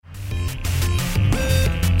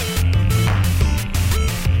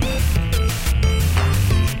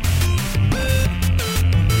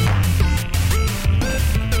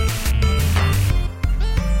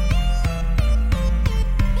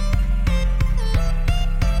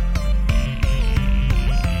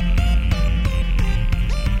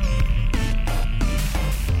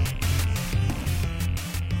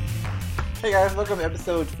guys, welcome to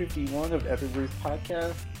episode 51 of Epic Brews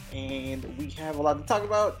Podcast, and we have a lot to talk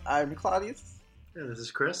about. I'm Claudius. And this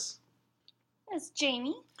is Chris. It's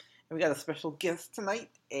Jamie. And we got a special guest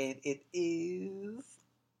tonight, and it is...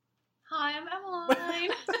 Hi, I'm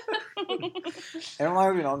Emmeline.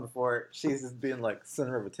 Emmeline's been on before. She's just been like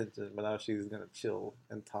center of attention, but now she's gonna chill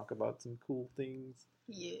and talk about some cool things.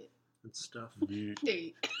 Yeah. And stuff.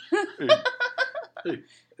 Hey.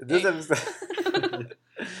 This episode...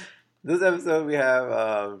 This episode we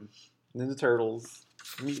have Ninja Turtles,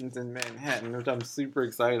 Mutants in Manhattan, which I'm super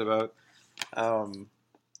excited about,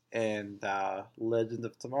 and Legend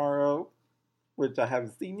of Tomorrow, which I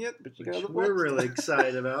haven't seen yet, but you guys have We're watched. really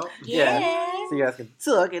excited about. Yeah. So you guys can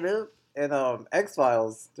suck it up. And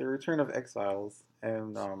X-Files, the return of X-Files,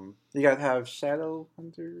 and you guys have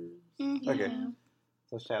Shadowhunters. Mm-hmm. Okay.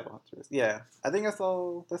 So Shadowhunters. Yeah, I think that's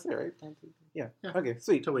all. That's it, right? Yeah. Yeah. Okay,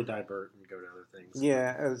 sweet. Until we divert and go to other things.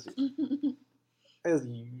 Yeah, as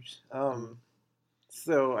usual.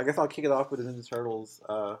 So I guess I'll kick it off with the Ninja Turtles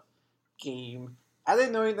game. I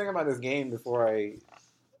didn't know anything about this game before I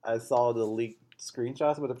saw the leaked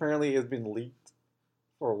screenshots, but apparently it's been leaked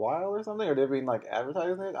for a while or something, or they've been like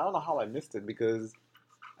advertising it. I don't know how I missed it because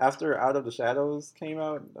after Out of the Shadows came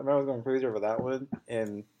out, I remember I was going crazy over that one,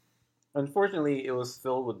 and unfortunately it was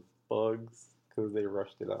filled with bugs because they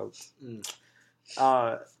rushed it out.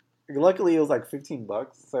 Luckily it was like $15,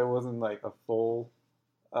 so it wasn't like a full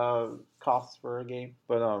cost for a game.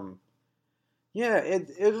 But yeah,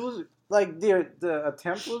 it was like the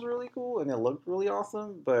attempt was really cool and it looked really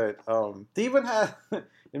awesome. But they even had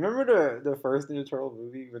remember the first Ninja Turtle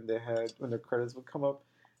movie when the credits would come up,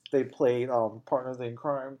 they played Partners in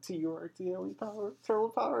Crime, TURTLE Power, Turtle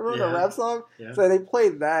Power. Remember the rap song? Yeah. So they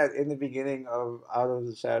played that in the beginning of Out of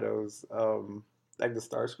the Shadows, like the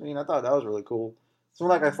start screen. I thought that was really cool. So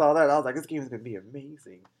when I saw that, I was like, this game is going to be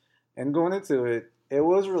amazing. And going into it, it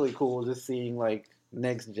was really cool just seeing like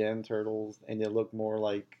next-gen Turtles, and it looked more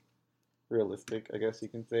like realistic, I guess you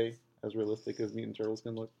can say. As realistic as Mutant Turtles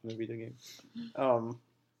can look in a video game.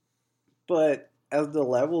 But as the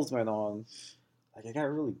levels went on, like it got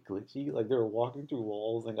really glitchy. Like they were walking through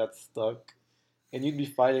walls and got stuck. And you'd be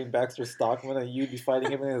fighting Baxter Stockman, and you'd be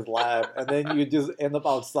fighting him in his lab, and then you'd just end up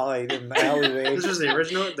outside in the alleyway. This was the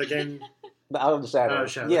original, the game. Out of the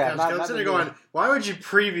Shadows. Shadow. Yeah, I not was the sitting there going, why would you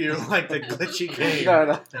preview like the glitchy game?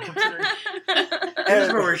 No.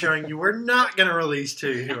 Here's what we're showing you. We're not going to release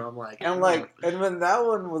to you. I'm like, And like, and when that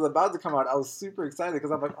one was about to come out, I was super excited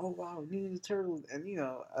because I'm like, oh wow, Ninja Turtles, and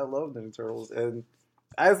I love Ninja Turtles, and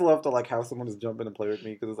I just love to like have someone just jump in and play with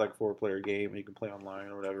me because it's like 4-player game and you can play online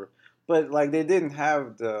or whatever. But like they didn't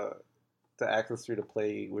have the access to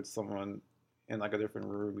play with someone in like a different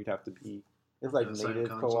room. You'd have to be it's like native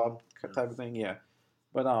co-op type of thing, yeah.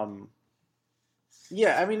 But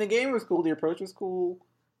yeah, I mean the game was cool, the approach was cool.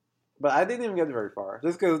 But I didn't even get very far,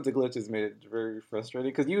 just because the glitches made it very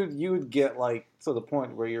frustrating. Because you would get like to the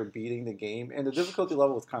point where you're beating the game, and the difficulty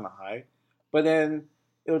level was kind of high, but then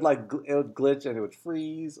it would glitch and it would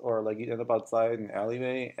freeze, or like you'd end up outside in an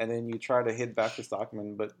alleyway, and then you try to hit Baxter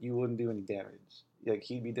Stockman, but you wouldn't do any damage. Like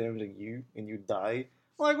he'd be damaging you, and you'd die.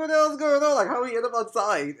 I'm like, what the hell's going on? Like how he end up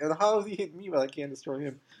outside, and how is he hitting me, but I can't destroy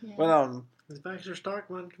him? Yeah. But it's Baxter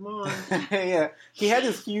Stockman, come on. yeah, he had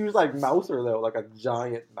this huge like mouser though, like a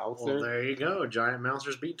giant mouser. Well, there you go. Giant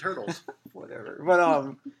mousers beat turtles. Whatever.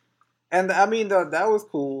 But and I mean that was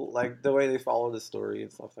cool, like the way they followed the story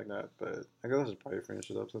and stuff like that. But I guess I should probably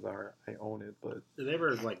finish it up since I own it. But Did they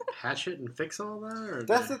ever like patch it and fix all that? Or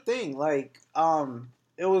that's the thing. Like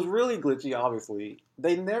it was really glitchy. Obviously,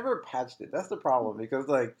 they never patched it. That's the problem because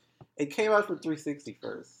like it came out for 360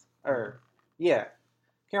 first, or yeah.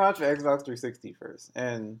 Came out for Xbox 360 first,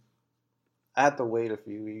 and I had to wait a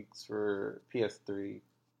few weeks for PS3 because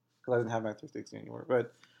I didn't have my 360 anymore.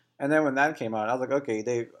 And then when that came out, I was like, okay,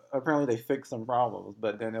 they fixed some problems,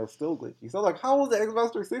 but then it was still glitchy. So like, how was the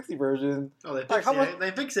Xbox 360 version? Oh, they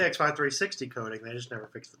fixed the Xbox 360 coding. They just never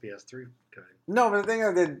fixed the PS3 coding. No, but the thing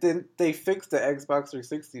is, they fixed the Xbox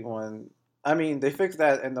 360 one. I mean, they fixed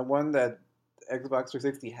that, and the one that Xbox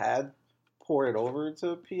 360 had ported over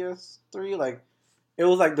to PS3, like. It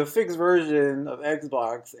was like the fixed version of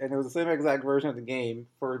Xbox, and it was the same exact version of the game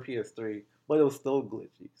for PS3, but it was still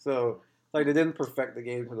glitchy. So, like, they didn't perfect the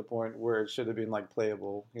game to the point where it should have been, like,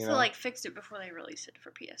 playable. You know? like, fixed it before they released it for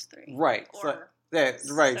PS3. Right.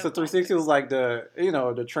 Right. So 360 was, like,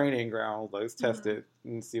 the training ground. Like, let's test it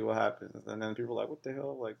and see what happens. And then people were like, what the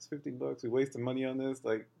hell? Like, it's $15. We wasted money on this.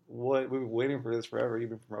 Like, what? We've been waiting for this forever. You've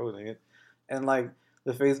been promoting it. And, like,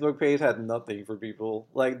 the Facebook page had nothing for people.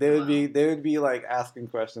 Like they would be like asking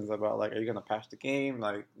questions about like, are you gonna patch the game?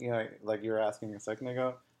 Like like you were asking a second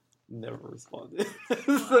ago. never responded.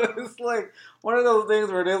 So it's like one of those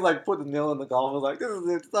things where they like put the nail in the coffin, like, this is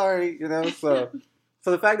it, sorry, you know? So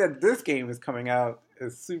the fact that this game is coming out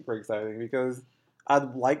is super exciting because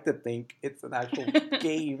I'd like to think it's an actual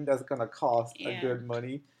game that's going to cost a good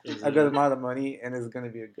money, a good amount of money, and is going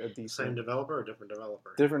to be a decent. Same developer or different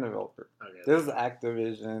developer? Different developer. Okay. This is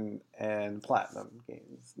Activision and Platinum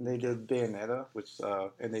Games. They did Bayonetta,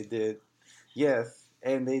 and they did,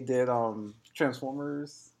 and they did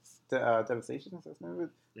Transformers Devastation, is that the name of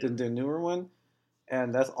it? The newer one.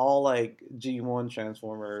 And that's all like G1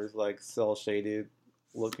 Transformers, like cel shaded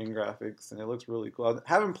looking graphics, and it looks really cool. I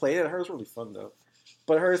haven't played it. I heard it's really fun though,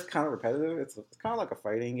 but I heard it's kind of repetitive. It's kind of like a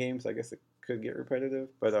fighting game, so I guess it could get repetitive.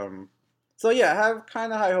 But so yeah, I have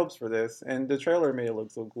kind of high hopes for this, and the trailer made it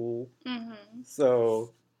look so cool. Mm-hmm.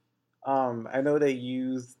 So I know they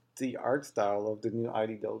used the art style of the new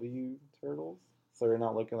IDW Turtles, so they're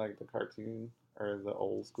not looking like the cartoon or the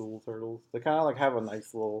old school Turtles. They kind of like have a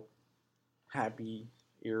nice little happy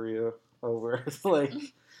area where it's like,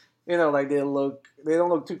 you know, like they don't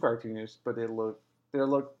look too cartoonish, but they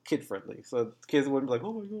look kid friendly, so kids wouldn't be like,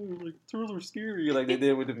 oh my god, like turtles are scary like they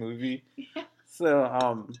did with the movie. So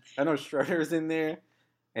I know Shredder's in there,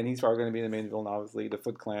 and he's probably going to be the main villain. Obviously, the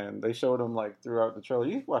Foot Clan. They showed him like throughout the trailer.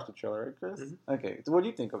 You watched the trailer, right, Chris? Mm-hmm. Okay, so what do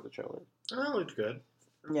you think of the trailer? Oh, it looked good.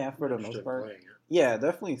 Yeah, for the most part. Yeah,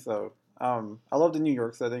 definitely so. I love the New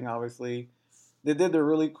York setting. Obviously, they did the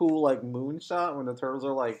really cool like moon shot when the turtles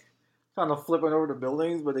are like kind of flipping over the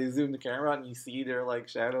buildings, but they zoom the camera out and you see their like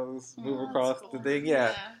shadows move across the thing.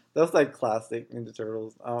 Yeah, that's like classic Ninja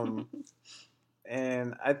Turtles.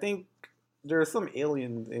 And I think there's some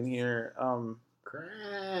aliens in here.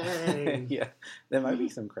 Krang. Yeah, there might be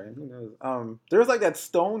some Krang. Who knows? There's like that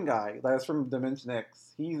stone guy that's from Dimension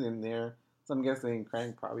X. He's in there. So I'm guessing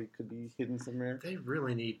Krang probably could be hidden somewhere. They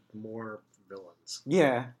really need more villains.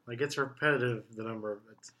 Yeah. Like, it's repetitive, the number of...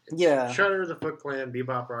 It's yeah. Shredder, the Foot Clan,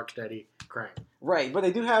 Bebop, Rocksteady, Krang. Right, but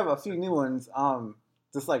they do have a few new ones.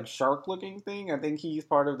 This, like, shark-looking thing, I think he's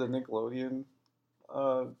part of the Nickelodeon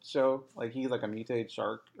show. Like, he's like a mutated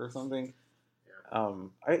shark or something.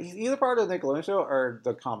 Yeah. He's either part of the Nickelodeon show or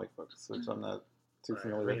the comic books, which I'm not too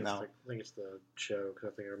familiar with now. I think it's the show, because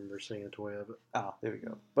I think I remember seeing a toy of it. Oh, there we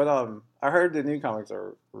go. But I heard the new comics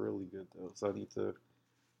are really good, though, so I need to...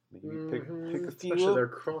 maybe pick a few. Especially their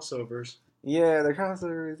crossovers. Yeah, their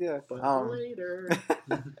crossovers, yeah. But later.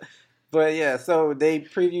 But yeah, so they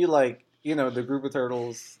preview like, you know, the group of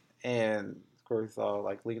turtles, and of course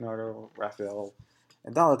like Leonardo, Raphael,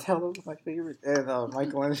 and Donatello, my favorite, and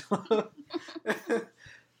Michelangelo.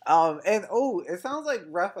 And it sounds like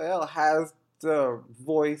Raphael has the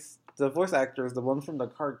voice actors, the one from the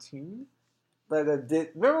cartoon that did.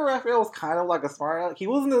 Remember, Raphael was kind of like a smart aleck. He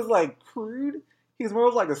wasn't as like crude. He's more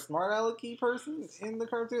of like a smart alecky person in the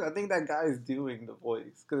cartoon. I think that guy is doing the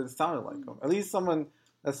voice because it sounded like him. At least someone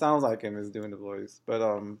that sounds like him is doing the voice. But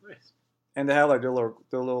nice. And they have like their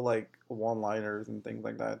little like one-liners and things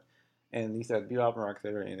like that. And he said Bebop and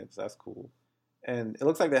Rocksteady are in it, so that's cool. And it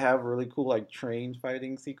looks like they have really cool like train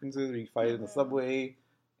fighting sequences where you fight in the subway,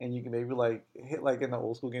 and you can maybe like hit like in the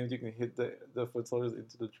old school games you can hit the foot soldiers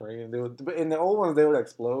into the train. And they would, but in the old ones they would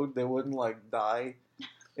explode. They wouldn't like die.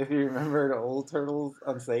 If you remember the old Turtles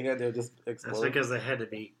on Sega, they would just explode. That's because they had to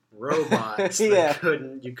be robots. Yeah.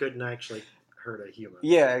 You couldn't actually hurt a human.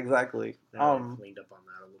 Yeah, exactly. Now they've cleaned up on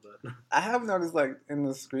that a little bit. I have noticed, like, in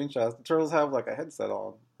the screenshots, the Turtles have, like, a headset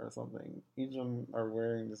on or something. Each of them are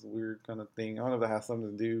wearing this weird kind of thing. I don't know if it has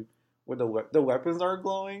something to do with the weapons are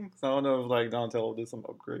glowing. So I don't know if, like, Donatello did some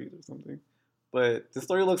upgrade or something. But the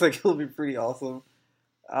story looks like it'll be pretty awesome.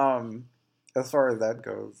 As far as that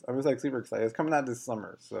goes, I'm just like super excited. It's coming out this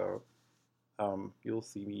summer, so you'll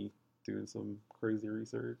see me doing some crazy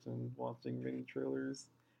research and watching many trailers.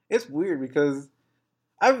 It's weird because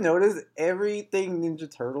I've noticed everything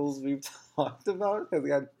Ninja Turtles we've talked about has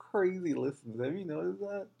got crazy listens. Have you noticed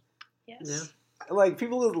that? Yes. Yeah. Like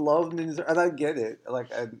people just love Ninja Turtles, and I get it.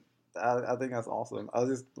 Like I think that's awesome. I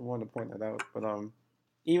just wanted to point that out. But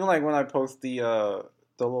even like when I post the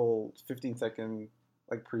little 15-second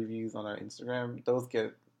like previews on our Instagram, those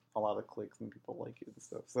get a lot of clicks and people like it and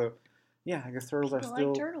stuff. So yeah, I guess turtles are still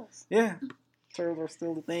like turtles. Yeah, turtles are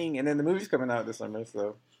still the thing. And then the movie's coming out this summer,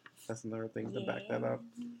 so that's another thing to back that up.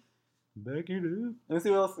 Back it up. Let me see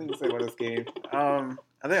what else I need to say about this game.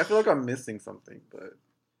 I feel like I'm missing something, but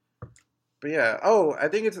yeah. Oh, I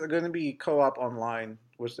think it's going to be co-op online,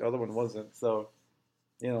 which the other one wasn't. So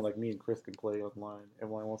you know, like me and Chris can play online.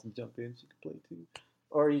 Everyone wants to jump in, she can play too.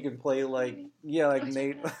 Or you can play like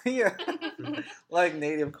native, like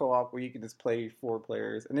native co-op where you can just play 4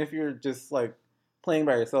 players. And if you're just like playing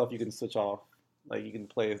by yourself, you can switch off Like you can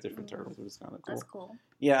play as different turtles, which is kind of cool. That's cool.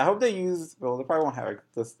 Yeah, I hope they use. Well, they probably won't have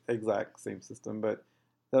this exact same system, but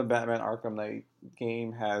the Batman Arkham Knight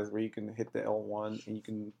game has where you can hit the L1 and you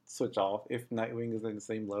can switch off if Nightwing is in the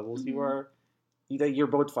same level as you are. You're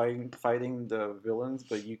both fighting the villains,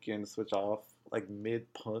 but you can switch off like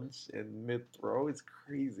mid punch and mid throw. It's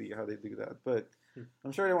crazy how they do that, but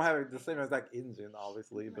I'm sure they won't have the same exact engine,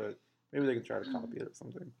 obviously, but maybe they can try to copy it or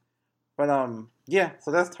something. But yeah.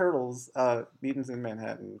 So that's Turtles, Mutants in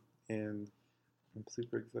Manhattan, and I'm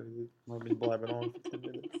super excited. I've been blabbing on for 10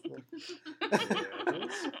 minutes. So.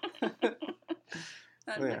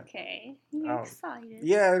 That's yeah. okay. You're excited.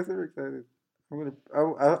 Yeah, I'm super excited.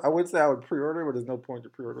 I would say I would pre-order, but there's no point to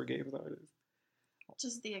pre-order games nowadays.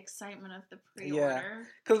 Just the excitement of the pre-order. Yeah,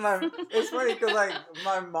 because it's funny because like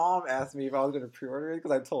my mom asked me if I was going to pre-order it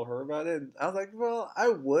because I told her about it. And I was like, well, I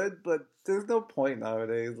would, but there's no point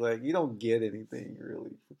nowadays. Like you don't get anything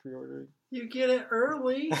really for pre-ordering. You get it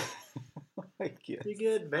early. I guess. You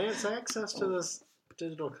get advance access to this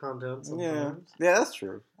digital content sometimes. Yeah, that's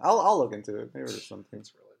true. I'll look into it. Maybe there's something.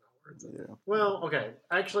 It's really not worth it. Yeah. Well, okay.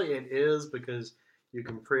 Actually, it is because you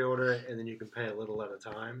can pre-order it and then you can pay a little at a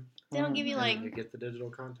time. They don't give you And like then you get the digital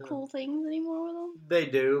content. cool things anymore with them. They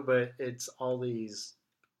do, but it's all these.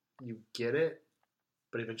 You get it,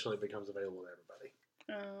 but eventually it becomes available to everybody.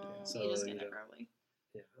 Oh. So you just get you it don't- early.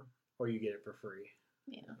 Yeah, or you get it for free.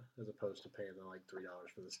 Yeah. As opposed to paying the like $3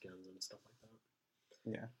 for the skins and stuff like that.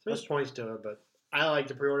 Yeah. So there's points to it, but I like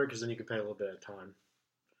to pre-order because then you can pay a little bit of time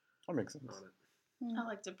That makes sense. on it. I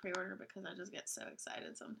like to pre-order because I just get so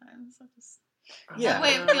excited sometimes. Yeah. That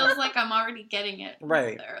way it feels like I'm already getting it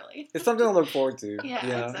Right. early. It's something to look forward to. Yeah,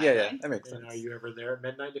 Yeah, exactly. that makes sense. And are you ever there at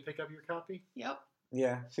midnight to pick up your copy? Yep.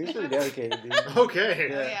 Yeah, she's pretty dedicated, dude. Okay.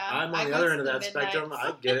 Yeah. Yeah. I'm on I the go other to end of the that spectrum. midnights.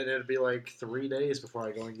 I'd get it, and it'd be like 3 days before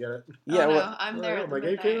I go and get it. Yeah, Oh, no, well, I'm there at my the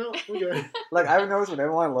game came midnight. out? Okay. like I've noticed when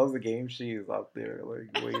everyone loves the game, she's up there,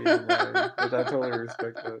 like waiting in line, which I totally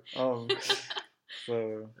respect that. So I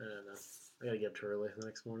don't know. I gotta get up too early the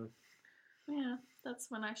next morning. Yeah, that's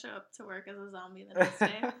when I show up to work as a zombie the next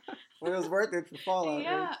day. well, it was worth it for Fallout.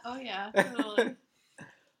 Yeah. Right? Oh yeah. Totally.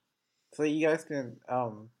 So you guys can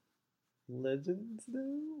Legends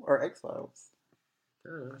now or X-Files? I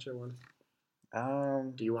don't know. Whichever one.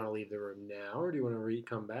 Do Do you want to leave the room now, or do you want to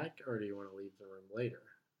come back, or do you want to leave the room later?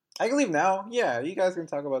 I can leave now. Yeah, you guys can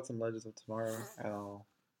talk about some Legends of Tomorrow.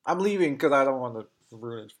 I'm leaving because I don't want to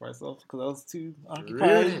ruin it for myself because I was too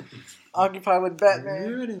Ruin occupied with Batman.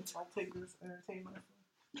 Ruin it. I'll take this entertainment.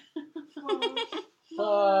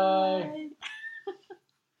 Bye.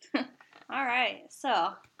 All right.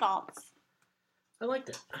 So thoughts. I liked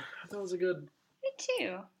it. I thought it was a good Me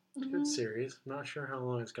too. good series. I'm not sure how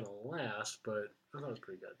long it's gonna last, but I thought it was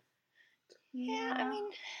pretty good. Yeah, I mean,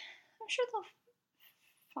 I'm sure they'll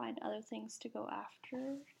find other things to go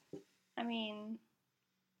after. I mean,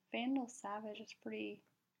 Vandal Savage is pretty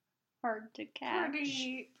hard to catch.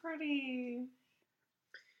 pretty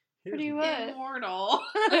Pretty what? immortal.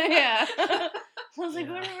 Yeah. I was like,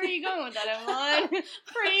 where are you going with that, Evelyn?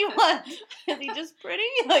 Pretty what? Is he just pretty?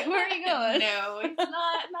 Like, where are you going? No, it's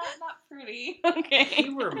not pretty. Okay. He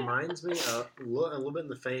reminds me a little bit in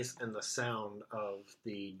the face and the sound of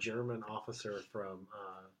the German officer from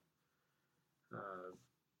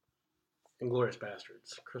Inglourious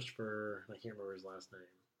Bastards. Christopher, I can't remember his last name.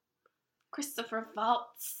 Christopher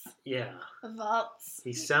Waltz. Yeah. Waltz.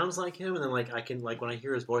 He sounds like him, and then like I can when I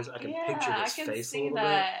hear his voice, I can picture his I can face a see little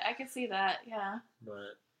that. I can see that. Yeah. bit.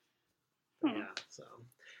 But yeah, so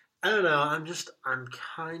I don't know. I'm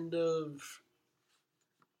kind of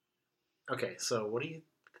okay. So what do you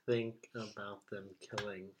think about them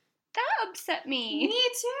killing? That upset me. Me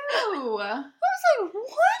too. I was like,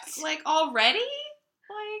 what? Like already?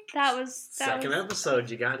 Like That was Second episode,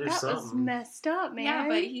 you gotta do that was something. messed up, man. yeah,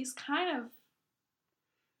 but he's kind of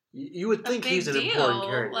You would a think big he's an deal. important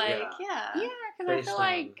character. Like yeah. yeah, because I Based feel on-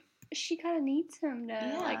 like she kind of needs him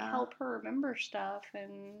to like Yeah. help her remember stuff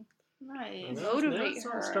and right. Well, motivate it's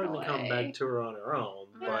her in starting a to come way. back to her on her own,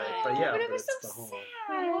 but Right. yeah, but it was it's so the whole.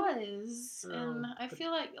 sad. It was, and I but-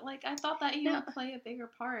 feel like I thought that he No. would play a bigger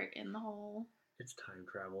part in the whole. It's time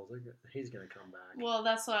travel. He's gonna come back. Well,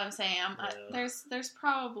 that's what I'm saying. Yeah. There's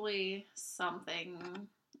probably something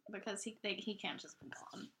because he can't just be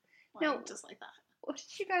gone. Like, No. just like that. What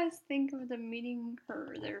did you guys think of them meeting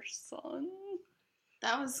their son?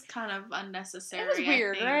 That was kind of unnecessary. That was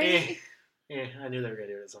weird, I think. right? I knew they were gonna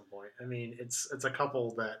do it at some point. I mean, it's a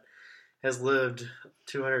couple that has lived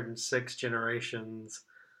 206 generations.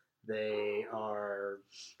 They are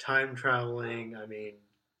time traveling. I mean,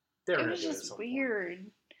 they're It gonna was do it at just some weird.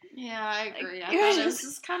 Yeah, I agree. Like, I it was thought it was just-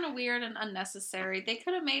 just kind of weird and unnecessary. They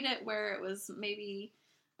could have made it where it was maybe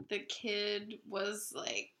the kid was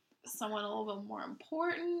like someone a little bit more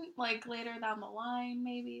important, like later down the line,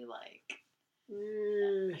 maybe like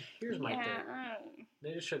Here's my yeah, thing.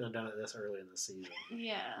 They just shouldn't have done it this early in the season.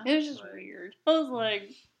 yeah, it was just Like- weird. I was like,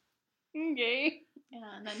 okay.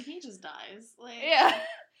 yeah, and then he just dies. Like Yeah.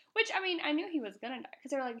 Which, I mean, I knew he was gonna die.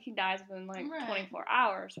 Because they're like, he dies within like Right. 24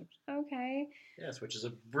 hours. Which, okay. Yes, which is a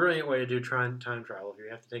brilliant way to do time travel. If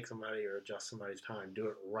you have to take somebody or adjust somebody's time, do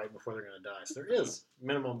it right before they're going to die. So there is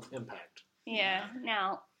minimum impact. Yeah.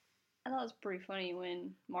 Now, I thought it was pretty funny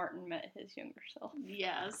when Martin met his younger self.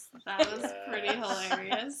 yes, that was pretty Yes.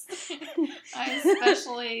 hilarious. I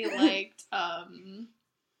especially liked I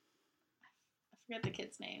forget the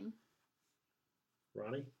kid's name.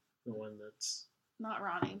 Ronnie, the one that's Not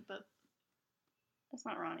Ronnie, but That's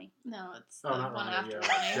not Ronnie. no, it's oh, the not one Ronnie, after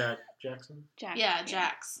yeah, Ronnie. Jackson. Jack. Yeah,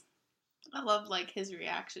 Jax. I loved like his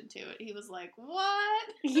reaction to it. He was like, "What?"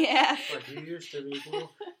 Yeah. Like you used to be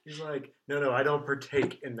cool. He's like, no, I don't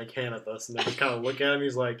partake in the cannabis, and then you kind of look at him.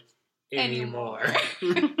 He's like, anymore.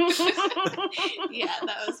 Yeah,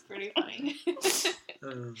 that was pretty funny.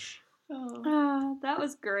 Oh. That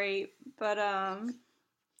was great. But,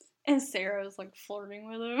 and Sarah was like flirting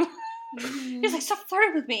with him. He's like, stop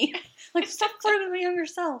flirting with me. Like, stop flirting with my younger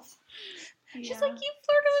self. She's Yeah. like, you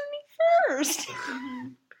flirted with me first.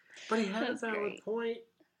 Mhm. But he had a That's valid great. point.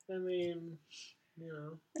 I mean, you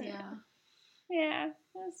know. Yeah. Yeah,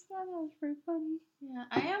 that was pretty funny. Yeah,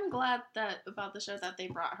 I am glad that about the show that they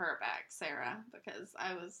brought her back, Sarah, because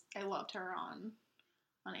I loved her on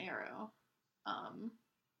Arrow.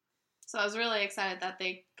 So I was really excited that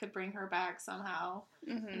they could bring her back somehow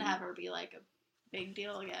Mm-hmm. and have her be like a big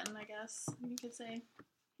deal again, I guess you could say.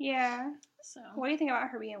 Yeah. So What do you think about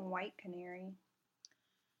her being White Canary?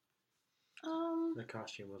 The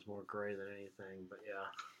costume was more gray than anything, but yeah.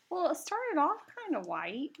 Well, it started off kind of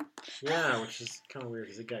white. Yeah, which is kind of weird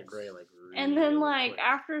because it got gray like really And then, like, quick.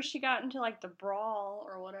 after she got into, like, the brawl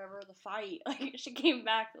or whatever, the fight, like, she came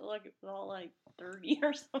back, like, it was all, like, dirty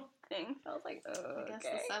or something. I was like, oh, I guess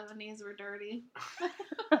okay. the 70s were dirty.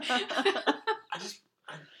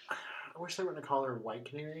 I wish they wouldn't call her White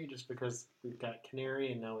Canary just because we've got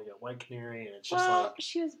Canary and now we got White Canary and it's just Well, like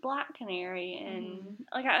she was Black Canary, and, Mhm.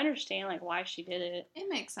 like, I understand, like, why she did it. It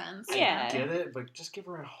makes sense. Yeah. I get it, but just give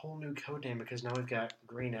her a whole new code name because now we've got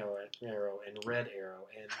Green Arrow and Red Arrow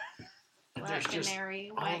and Black there's just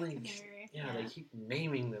Canary, all White these- Canary. yeah, they keep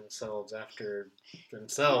naming themselves after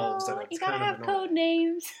themselves Well, and it's you gotta kind of have annoying. code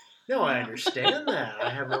names. No, I understand that. I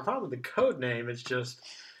have no problem with the code name. It's just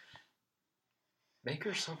make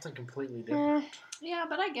her something completely different. Yeah,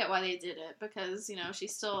 but I get why they did it because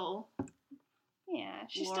she's still Yeah,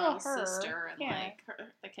 she's Laurel's still her. sister and yeah.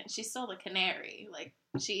 like she's still the canary. Like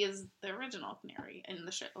she is the original canary in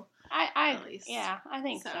the show. I at least. yeah, I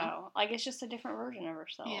think So. so. Like, it's just a different version of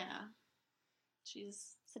herself. Yeah,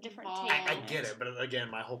 she's It's a different evolved. take. I get it, but again,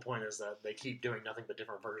 my whole point is that they keep doing nothing but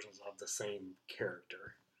different versions of the same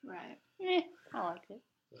character. Right. I liked it.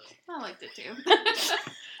 I liked it too.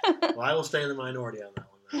 Well, I will stay in the minority on that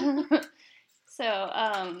one. Then, So, 'cause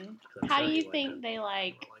I'm how sure do he you liked think it. they I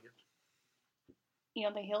like? don't like it. You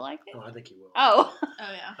don't think he'll like it? Oh, I think he will. Oh, Oh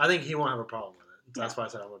yeah. I think he won't have a problem with it. That's why I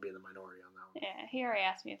said I'm going to be in the minority on that one. yeah. He already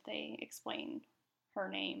asked me if they explain her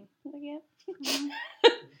name. I was like, Mhm. yeah.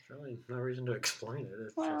 There's really no reason to explain it.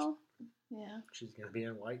 It's Well, Yeah. just she's going to be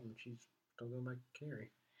in white and she's still going back to Canary.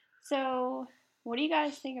 so what do you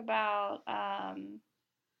guys think about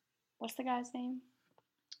what's the guy's name?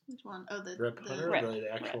 Which one? Oh, the Rip Hunter, Rip.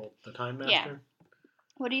 the actual the Time Yeah. Master.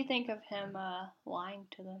 What do you think of him lying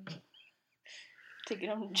to them to get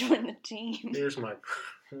them to join the team? Here's my.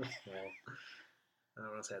 Well, I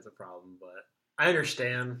don't want to say it's a problem, but I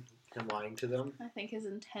understand him lying to them. I think his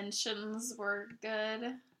intentions were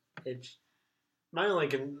good. It's my only.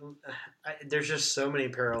 There's just so many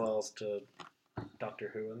parallels to Doctor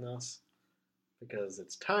Who in this because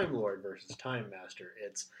it's Time Lord versus Time Master.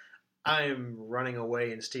 It's I'm running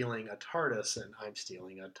away and stealing a TARDIS, and I'm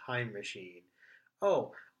stealing a time machine.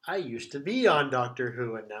 Oh, I used to be on Doctor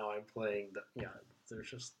Who, and now I'm playing the. Yeah, there's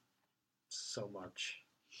just so much.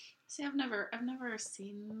 See, I've never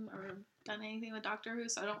seen or done anything with Doctor Who,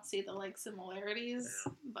 so I don't see the similarities.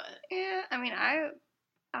 Yeah. But Yeah, I mean, I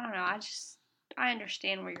don't know. I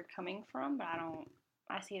understand where you're coming from, but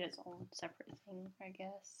I see it as its own separate thing, I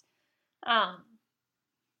guess.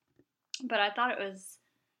 But I thought it was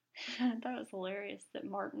hilarious that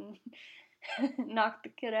Martin knocked the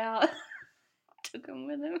kid out, took him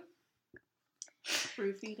with him.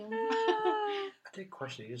 roofied him. I did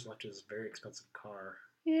question. He just left his very expensive car.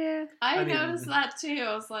 Yeah. I mean- noticed that too.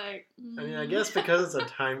 I was like, I mean, I guess because it's a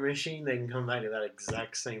time machine, they can come back to that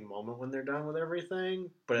exact same moment when they're done with everything.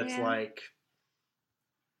 But it's Yeah. like,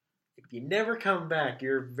 if you never come back,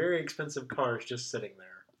 your very expensive car is just sitting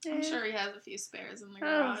there. I'm sure he has a few spares in the I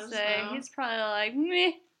garage. don't say. So He's probably like,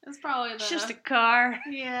 meh. it's probably It's the just a car.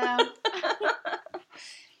 yeah.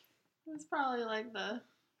 It's probably like the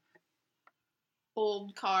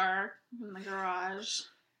old car in the garage.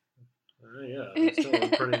 Yeah, it still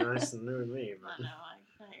looks pretty nice and new to me. I But know.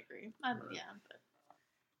 I agree. Yeah, but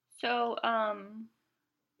So,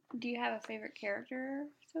 do you have a favorite character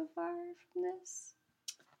so far from this?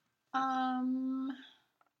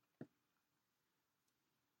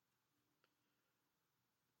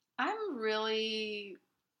 I'm really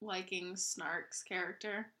liking Snark's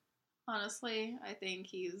character. Honestly, I think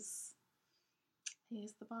he's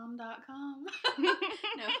the bomb.com. No,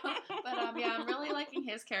 but yeah, I'm really liking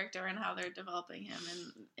his character and how they're developing him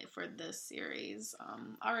for this series.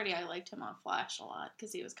 Already I liked him on Flash a lot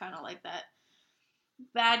because he was kind of like that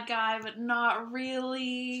bad guy, but not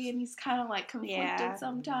really, and he's kind of like conflicted Yeah.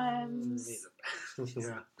 sometimes.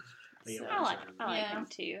 yeah. So- I like Yeah. him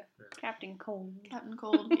too. Captain Cold. Captain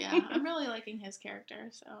Cold, yeah, I'm really liking his character,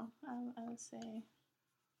 so I would say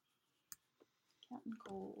Captain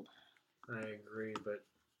Cold. I agree, but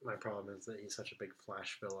my problem is that he's such a big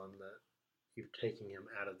Flash villain that you're taking him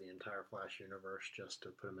out of the entire Flash universe just to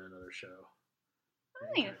put him in another show.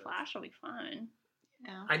 I think the Flash will be fine.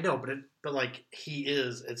 Yeah. I know, but like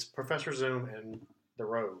it's Professor Zoom and the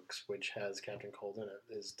Rogues, which has Captain Cold in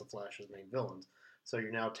it, is the Flash's main villains. So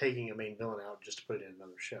you're now taking a main villain out just to put it in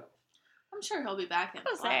another show. I'm sure he'll be back in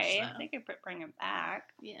I was Flash, say though. they could bring him back.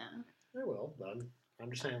 Yeah. They will, but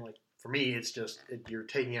I'm just saying, like, for me, it's just you're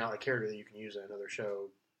taking out a character that you can use in another show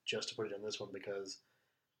just to put it in this one because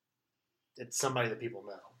it's somebody that people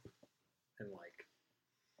know and like.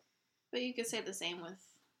 But you could say the same with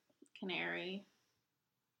Canary.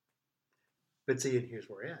 But see, and here's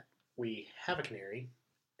where we're at. We have a Canary,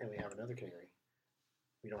 and we have another Canary.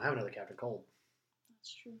 We don't have another Captain Cold.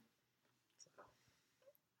 That's true. So.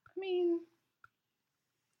 I mean,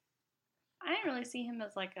 I didn't really see him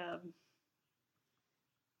as like a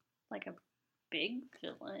big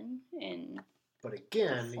villain in. But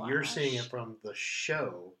again, you're seeing it Flash. from the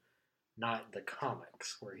show, not the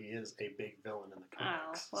comics, where he is a big villain in the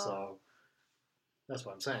comics. well. So that's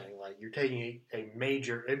what I'm saying. Like you're taking a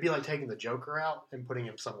major. It'd be like taking the Joker out and putting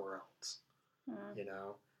him somewhere else. You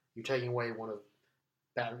know, you're taking away one of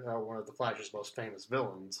the Flash's most famous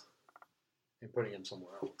villains and putting him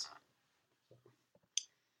somewhere else.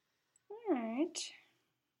 Alright.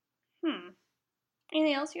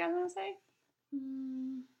 Anything else you guys want to say?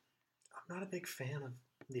 I'm not a big fan of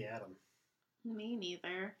the Atom. Me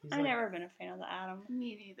neither. He's I've like- never been a fan of the Atom.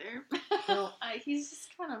 Me neither. Well- He's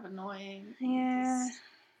just kind of annoying. Yeah.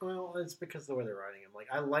 Well, it's because of the way they're writing him. Like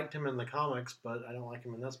I liked him in the comics, but I don't like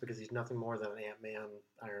him in this because he's nothing more than an Ant-Man,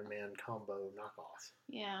 Iron Man combo knockoff.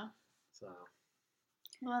 Yeah. So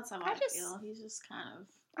Well, that's how I I just- feel. He's just kind of.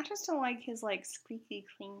 I just don't like his like squeaky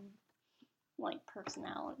clean like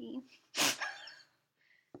personality.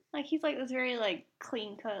 Like he's like this very like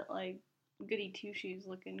clean cut like goody two shoes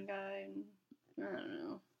looking guy, and I don't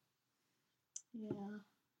know. Yeah.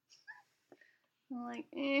 I'm like,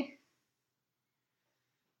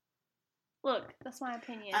 Look, that's my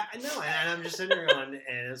opinion. I know, and I'm just sitting there going,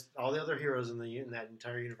 and it's, all the other heroes in that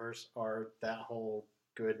entire universe are that whole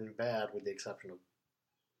good and bad, with the exception of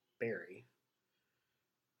Barry,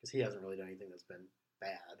 because he hasn't really done anything that's been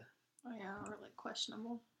bad. Oh yeah, or like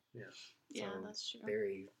questionable. Yeah. Yeah, So, that's true.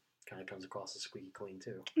 Barry kind of comes across as squeaky clean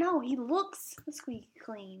too. No, he looks squeaky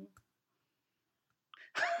clean.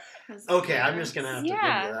 Okay, I'm just gonna have to give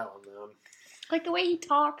Yeah. you that one then. Like the way he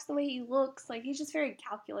talks, the way he looks, like he's just very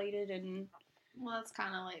calculated and Well, that's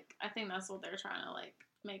kind of like I think that's what they're trying to like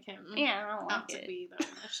make him yeah, I don't out like to it. be though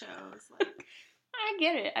in the show. It's like I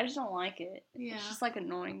get it. I just don't like it. yeah, It's just like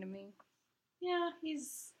annoying to me. yeah,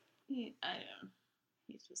 he's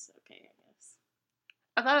just okay, I guess.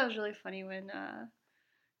 I thought it was really funny when it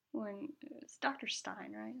was Dr.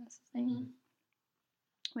 Stein, right? That's his name. Mhm.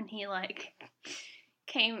 When he like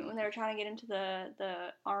came when they were trying to get into the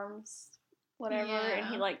arms whatever, and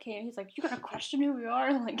he Yeah. like came. He's like, "You gotta question who we are,"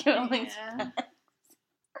 and like give all these Yeah. facts.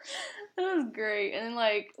 That was great. And then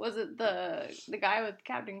like, was it the guy with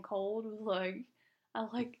Captain Cold was like, I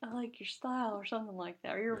like your style" or something like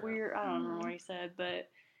that. Or "You're Yeah. weird." I don't remember Mhm. what he said, but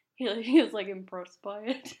he was like impressed by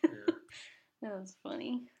it. Yeah. That was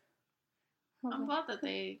funny. I was I'm like, glad that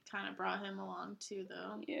they kind of brought him along too,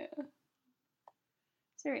 though. yeah.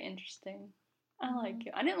 It's very interesting. I like Mhm.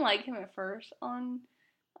 him. I didn't like him at first on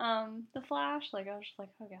The Flash, like I was just like,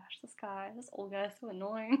 oh gosh, this old guy is so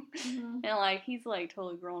annoying. Mhm. And like he's like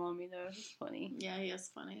totally grown on me though. He's funny. Yeah, he is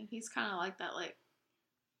funny. He's kind of like that, like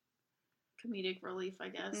comedic relief, I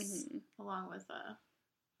guess, Mhm. along with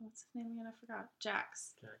what's his name again? I forgot.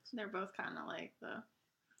 Jax. Jackson. They're both kind of like the.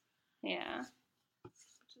 Yeah,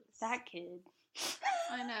 that kid.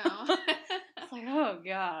 I know. It's like, oh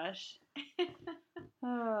gosh.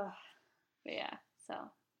 Oh, but yeah. So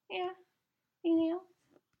yeah. Anything else?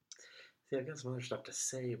 See, I got some other stuff to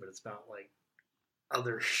say, but it's about like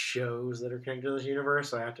other shows that are connected to this universe.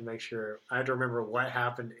 So I have to make sure I have to remember what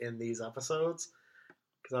happened in these episodes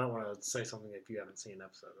because I don't want to say something if you haven't seen an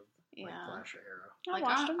episode of like Yeah. Flash or Arrow. I Like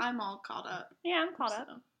watched them. I'm all caught up. Yeah, I'm caught up.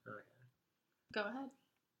 so Okay. Go ahead.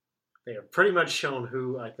 They have pretty much shown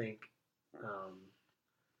who I think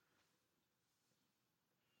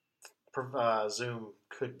Zoom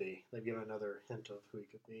could be. They've given another hint of who he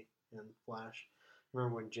could be in Flash.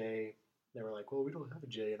 Remember when Jay, they were like, well, we don't have a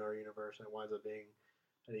Jay in our universe, and it winds up being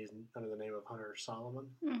that he's under the name of Hunter Solomon.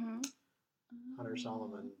 Mm-hmm. Hunter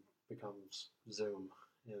Solomon becomes Zoom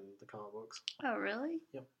in the comic books. Oh, really?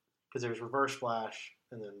 Because there's Reverse Flash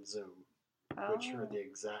and then Zoom, Oh. which are the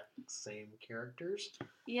exact same characters,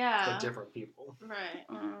 Yeah. but different people. Right.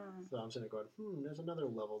 Mm. So I'm sitting there going, there's another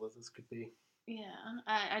level that this could be. Yeah.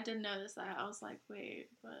 I did notice that. I was like, wait,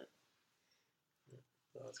 but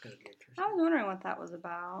So that's going to be interesting. I was wondering what that was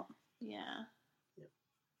about. yeah.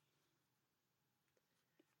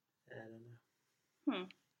 I don't know.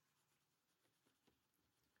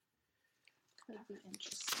 Could be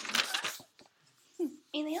interesting.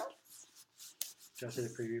 Anything else? Did I see the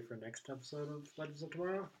preview for next episode of Legends of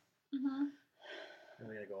Tomorrow? Mhm. And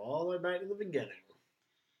we got to go all the way back to the beginning.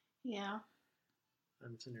 Yeah.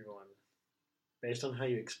 I'm sitting here going, based on how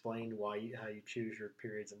you explained how you choose your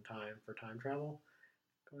periods in time for time travel,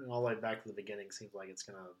 going all the way back to the beginning seems like it's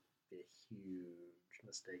going to be a huge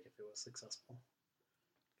mistake if it was successful.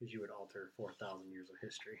 Because you would alter 4,000 years of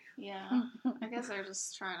history. Yeah. I guess they're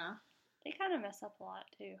just trying to. They kind of mess up a lot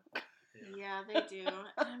too. Yeah, they do.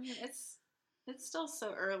 I mean, it's still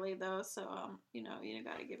so early though, so you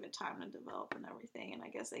got to give it time to develop and everything, and I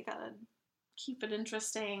guess they gotta keep it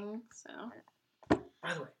interesting. So.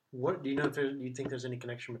 By the way, what do you know? Do you think there's any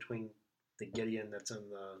connection between the Gideon that's in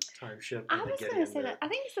the time ship and I the was Gideon going to say that. I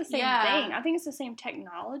think it's the same Yeah. thing. I think it's the same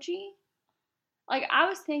technology. Like, I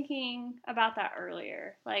was thinking about that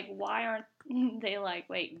earlier. Like, why aren't they like,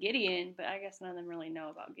 wait, Gideon? But I guess none of them really know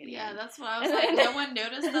about Gideon. Yeah, that's what I was like. No one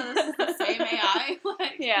noticed that this is the same AI.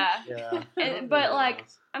 Like, Yeah. Yeah. But, like,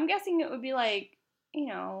 I'm guessing it would be like,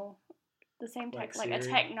 the same Like tech, like a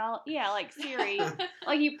Siri? technology. Yeah, like Siri.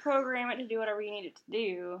 Like, you program it to do whatever you need it to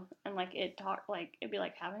do, and like it'd be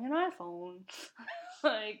like having an iPhone.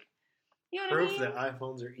 Like, you know what Proof I mean? that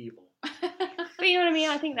iPhones are evil. But you know what I mean?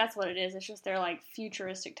 I think that's what it is. It's just their like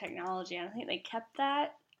futuristic technology, and I think they kept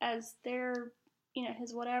that as their,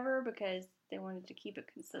 his whatever because they wanted to keep it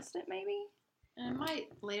consistent, maybe. And it might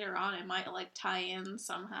later on. It might like tie in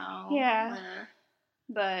somehow. Yeah. Where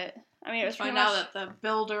But I mean, it was pretty find much out that the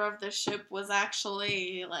builder of the ship was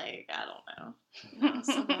actually like I don't know,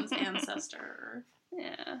 someone's ancestor.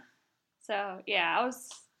 yeah. So yeah,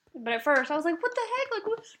 but at first I was like, what the heck? Like,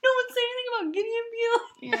 no one said anything about Gideon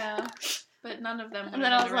being Yeah, but none of them would And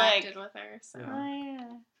then have I was like- interacted with her. So Yeah. Oh,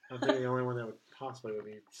 yeah. I think the only one that would possibly would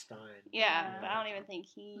be Stein. Yeah, but I don't even think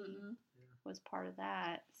he Mhm. was part of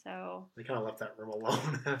that. So They kind of left that room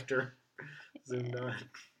alone after Zoom died.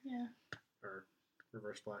 yeah. Or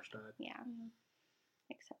Reverse Flash died. yeah,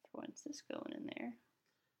 except for when Cisco went in there.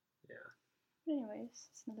 Yeah. But anyways,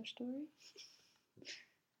 it's another story.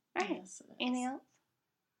 All right. Yes, it is. Anything else?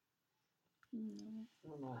 Mm. I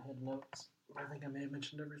don't know. I had notes. I think I may have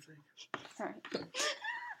mentioned everything. All right.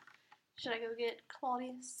 Should I go get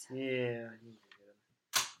Claudius? Yeah.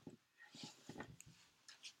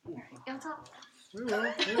 We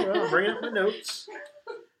will. Bring up my notes.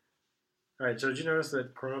 Alright, so did you notice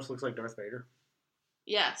that Kronos looks like Darth Vader?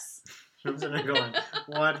 Yes. I'm sitting there going,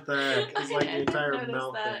 what the heck? It's like I the did entire notice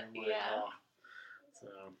mouth that, thing. yeah. Oh. So,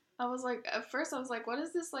 I was like, at first I was like, what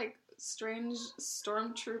is this like strange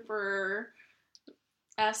stormtrooper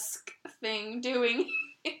esque thing doing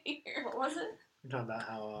here? What was it? I'm talking about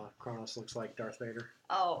how Kronos looks like Darth Vader.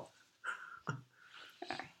 Oh.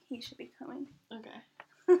 Alright, he should be coming. Okay.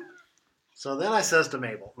 So then I says to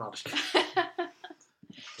Mabel, no, just kidding.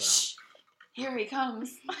 So, Here he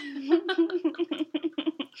comes.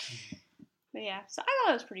 But yeah, so I thought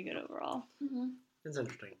it was pretty good overall. Mm-hmm. it's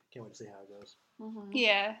interesting. Can't wait to see how it goes. Mm-hmm.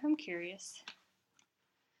 Yeah, I'm curious.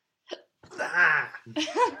 Ah!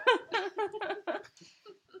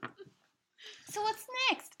 So what's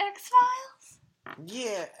next? X-Files?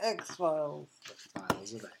 Yeah, X-Files. The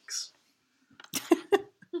Files of X.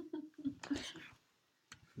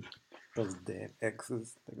 Those damn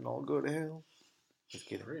X's, they can all go to hell. Just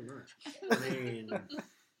kidding. Pretty much. I mean,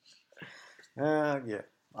 Yeah,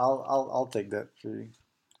 I'll take that for you,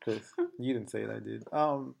 Chris. You didn't say it, I did.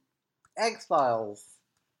 X-Files.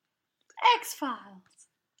 X-Files.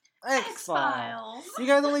 X-Files. You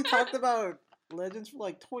guys only talked about Legends for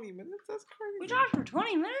like 20 minutes? That's crazy. We talked for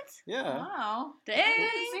 20 minutes? Yeah. Wow. Dang. It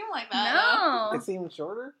didn't seem like that. No. It seemed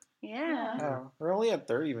shorter? Yeah. Oh, we're only at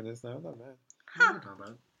 30 minutes now. Not bad. we can talk about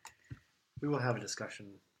it. We will have a discussion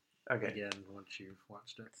Okay. again once you've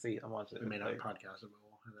watched it. See, I'm watching it. We may not Like, podcast it, but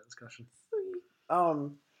we'll have that discussion.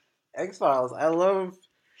 X-Files. I love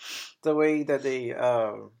the way that they,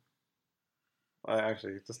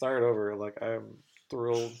 actually, to start over, like, I'm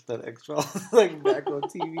thrilled that X-Files is, like, back on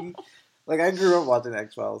TV. Like, I grew up watching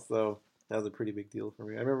X-Files, so that was a pretty big deal for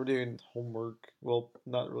me. I remember doing homework. Well,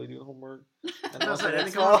 not really doing homework. And No, so watching it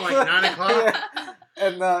didn't come on like 9 o'clock? Yeah.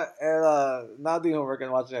 And not doing homework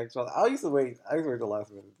and watching X-Files. I used to wait the last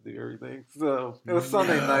minute to do everything. So it was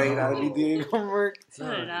Sunday night. I'd be doing homework. So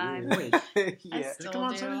did I. Wait, Yeah, did it come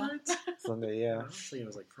on Still do. Sunday nights? Sunday. Yeah. I was thinking it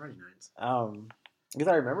was like Friday nights. Because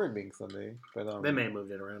I remember it being Sunday, but They may have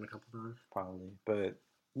moved it around a couple times. probably. But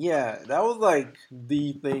yeah, that was like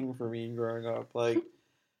the thing for me growing up. Like,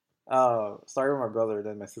 started with my brother,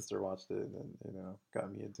 then my sister watched it, and then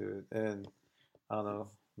got me into it. And I don't know,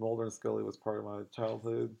 Mulder and Scully was part of my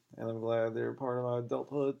childhood, and I'm glad they're part of my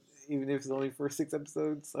adulthood, even if it's only for 6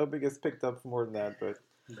 episodes. I hope it gets picked up for more than that, but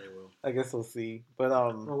They will. I guess we'll see. But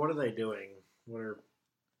Well, what are they doing? What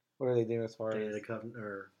are they doing as far as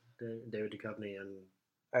David Duchovny and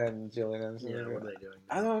and Gillian Anderson? yeah, what are they doing?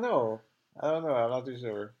 I don't know. I'm not too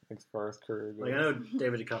sure as far as career goes. Like I know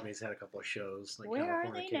David Duchovny's had a couple of shows. Like Where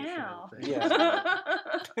are they Californication now? and things. Yeah.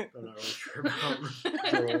 I'm not really sure about.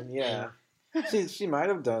 Gillian, yeah. She might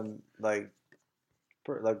have done like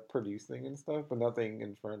producing and stuff, but nothing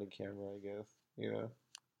in front of the camera, I guess.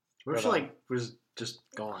 What if she But, like was just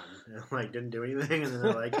gone and like didn't do anything, and then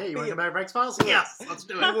they're like, "Hey, you want to come back for X-Files? Yes, let's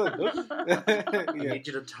do it. I Yeah. need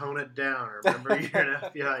you to tone it down. Remember, you're an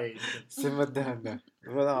FBI agent." Simmer down.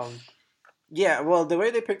 But yeah. Well, the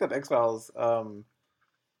way they picked up X-Files, when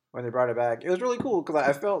they brought it back, it was really cool because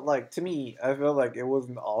I felt like it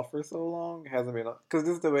wasn't off for so long. It hasn't been, because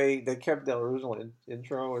this is the way they kept the original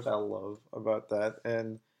intro, which I love about that,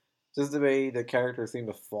 and just the way the characters seem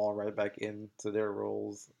to fall right back into their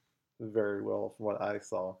roles very well from what I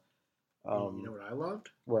saw. You know what I loved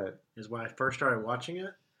What? is when I first started watching it.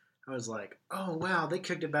 I was like, "Oh wow, they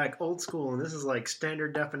kicked it back old school, and this is like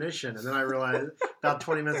standard definition." And then I realized, about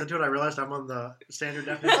 20 minutes into it, I realized I'm on the standard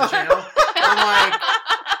definition channel. I'm like,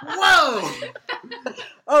 "Whoa!"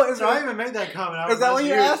 Oh, So I even made that comment. Is that what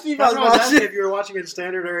you asked me if I That's was what I was watching? asking if you were watching it in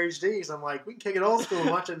standard or HD. So I'm like, we can kick it old school and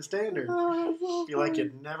watch it in standard. Feel like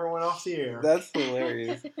it never went off the air. That's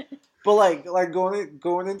hilarious. But like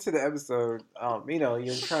going into the episode,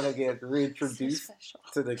 you're trying to get reintroduced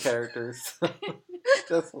to the characters.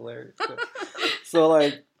 That's hilarious. So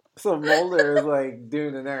Mulder is like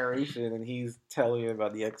doing the narration, and he's telling you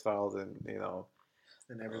about the X-Files, and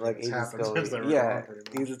and everything like that's Agent happened Scully. since they were Yeah, on, pretty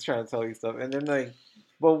much. he's just trying to tell you stuff, and then I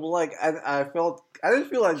didn't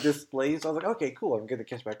feel like displaced. I was like, okay, cool. I'm gonna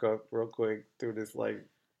catch back up real quick through this like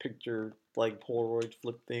picture like Polaroid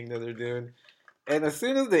flip thing that they're doing. And as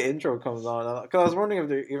soon as the intro comes on, because I was wondering if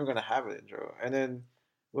they're even gonna have an intro, and then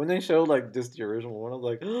when they showed like just the original one, I was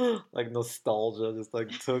like, like nostalgia just like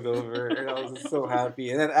took over, and I was just so happy.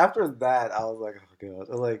 And then after that, I was like, oh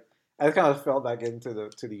god, I kind of fell back into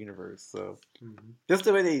the universe. So just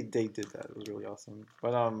the way they did that was really awesome.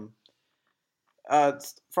 But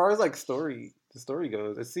as far as like the story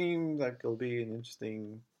goes, it seems like it'll be an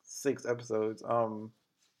interesting 6 episodes.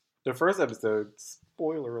 The first episode,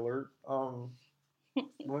 spoiler alert.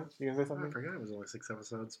 What? You gonna say I something? forgot it was only 6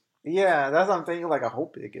 episodes. Yeah, that's what I'm thinking. Like, I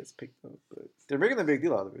hope it gets picked up, but they're making a big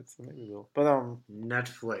deal out of it, so maybe we'll. But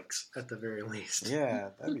Netflix, at the very least. yeah,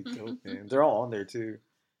 that'd be dope, man. They're all on there too,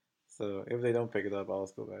 so if they don't pick it up, I'll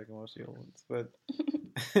just go back and watch the old ones. But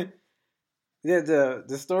yeah,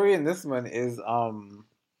 the story in this one is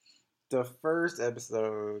the first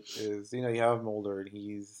episode is you have Mulder, and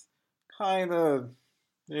he's kind of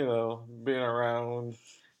being around.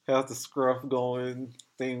 Has the scruff going,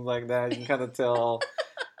 things like that. You can kind of tell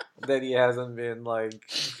that he hasn't been like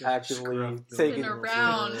actively taking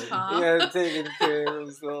around, huh? Yeah, taking care of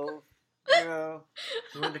himself.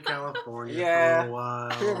 He went to California Yeah. for a while.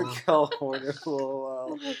 He went to California for a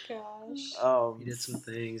while. Oh gosh. He did some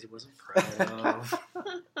things he wasn't proud of.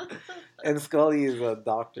 And Scully is a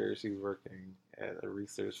doctor. She's working, at a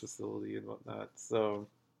research facility and whatnot. So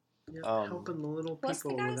Yeah, helping the little What's the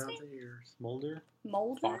people guy's without name? the ears. Mulder,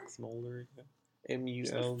 Mulder? Fox Mulder, yeah.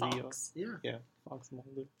 MULDR, Fox. Yeah, Fox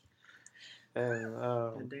Mulder, and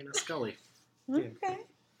and Dana Scully. Okay.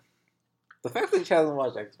 the fact that she hasn't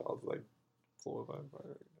watched X Files like blows my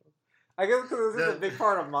mind. I guess because this is a big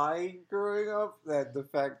part of my growing up. That the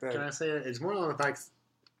fact that Can I say it? It's more on the fact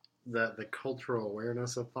that the cultural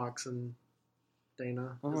awareness of Fox and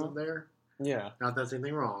Dana isn't there. yeah, Not that that's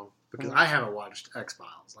anything wrong, because Mhm. I haven't watched X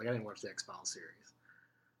Files. Like I didn't watch the X Files series.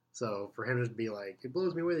 So for him to be like, it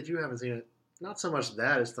blows me away that you haven't seen it. Not so much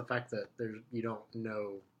that, it's the fact that you don't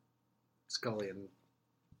know Scully and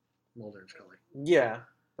Mulder and Scully. yeah,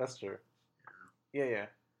 that's true. Yeah.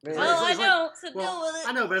 It's Well, like- I don't, so well, deal with it.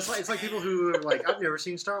 I know, but it's like people who are like, I've never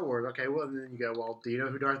seen Star Wars. Okay, well, and then you go, well, do you know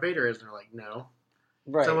who Darth Vader is? And they're like, no.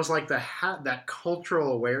 Right. It's almost like that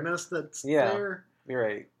cultural awareness that's Yeah. there You're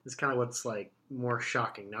right. is kind of what's like more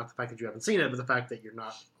shocking. Not the fact that you haven't seen it, but the fact that you're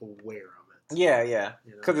not aware of it. Yeah.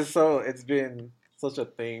 You know? Because it's been such a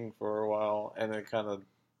thing for a while, and then kind of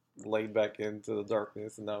laid back into the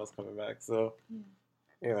darkness, and now it's coming back. So,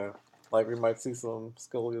 like we might see some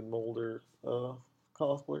Scully and Mulder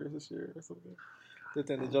cosplayers this year or something. They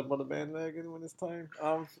tend to jump on the bandwagon when it's time.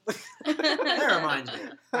 That reminds me.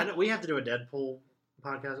 I know we have to do a Deadpool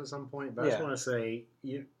podcast at some point, but I just Yeah. want to say,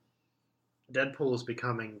 Deadpool is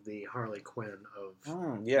becoming the Harley Quinn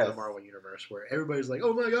of yes. the Marvel Universe, where everybody's like,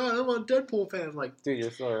 "Oh my god, I'm a Deadpool fan!" Like, Dude,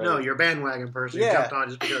 you're so right. no, you're a bandwagon person who Yeah. jumped on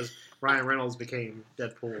just because Ryan Reynolds became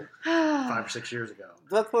Deadpool 5 or 6 years ago.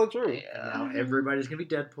 That's so true. And now everybody's gonna be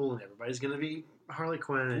Deadpool and everybody's gonna be Harley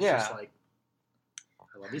Quinn. And it's Yeah. just like,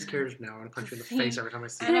 I love these characters now. I'm gonna punch you in the face every time I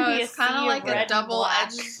see I know gonna be it's a kind sea of of like red a and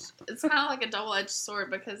double-edged. black. It's kind of like a double-edged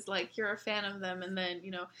sword because like you're a fan of them, and then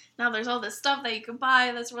now there's all this stuff that you can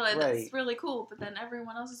buy that's Right. really cool. But then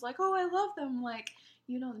everyone else is like, oh, I love them. Like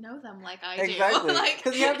you don't know them like I Exactly. do. Like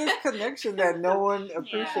Because you have this connection that no one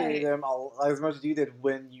appreciated Yeah. them as much as you did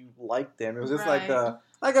when you liked them. It was just Right.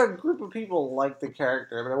 like a group of people liked the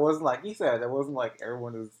character, but it wasn't like you said. It wasn't like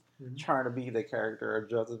everyone is Mhm. trying to be the character or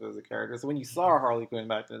dress up as a character. So when you saw Harley Quinn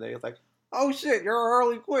back in the day, it's like, oh shit, you're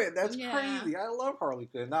Harley Quinn. That's Yeah. crazy. I love Harley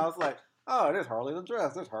Quinn. Now it's like, oh, there's Harley the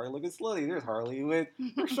dress. There's Harley looking slutty. There's Harley with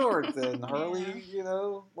her shorts and Harley,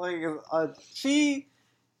 she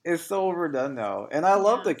is so overdone now. And I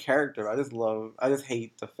love Yeah. the character. I just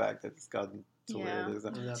hate the fact that it's gotten to where Yeah. it is.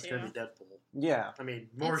 And that's Me gonna be too. Deadpool. Yeah. I mean,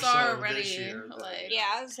 more It's so already, this year. than- like- Yeah,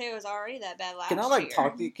 I would say it was already that bad last Can I year.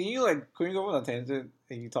 talk to you? Can you go on a tangent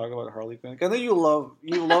and you talk about Harley Quinn? 'Cause I know you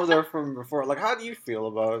loved her from before. Like, how do you feel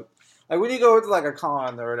about when you go to like a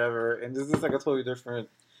con or whatever, and this is like a totally different?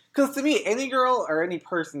 Because to me, any girl or any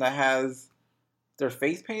person that has their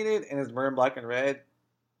face painted and is wearing black and red,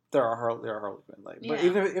 they're a Harley Quinn. Like, but Yeah.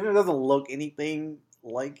 even if it doesn't look anything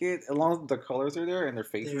like it, as long as the colors are there and their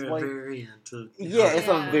face is They're white. a variant of Yeah, it's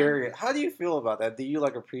Yeah. a variant. How do you feel about that? Do you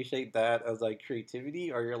appreciate that as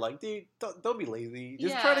creativity, or you're like, dude, don't be lazy.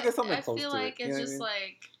 Just try to get something I close feel to like it. You it's know what I just mean?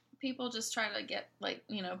 like people just try to get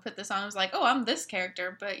put this on as like, oh, I'm this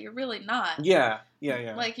character, but you're really not. Yeah.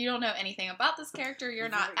 Like you don't know anything about this character. You're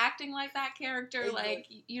not Exactly. acting like that character. Like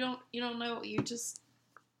you don't know. You just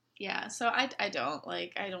So I don't.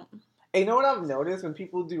 And you know what I've noticed when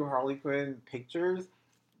people do Harley Quinn pictures?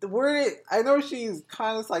 I know she's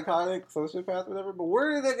kind of psychotic, sociopath, whatever, but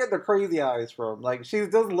where do they get the crazy eyes from? Like, she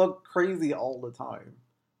doesn't look crazy all the time.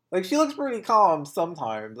 Like, she looks pretty calm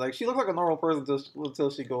sometimes. Like, she looks like a normal person until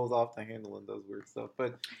she goes off the handle and does weird stuff.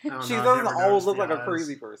 But I don't she know, I've doesn't never always noticed look the like a eyes.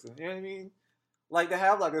 crazy person. You know what I mean? Like, they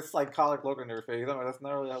have like this psychotic look on their face. I mean, that's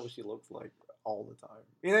not really how she looks like all the time.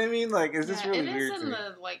 You know what I mean? Like, it's just really it weird is to in me.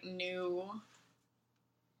 the new,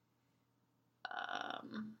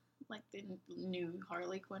 the new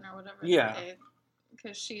Harley Quinn or whatever. Yeah.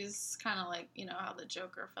 Because she's kind of like how the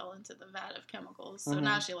Joker fell into the vat of chemicals, so Mhm.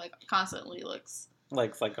 now she constantly looks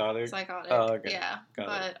Like, psychotic. psychotic. Oh, okay. Yeah, Got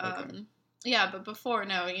but it. Okay. but before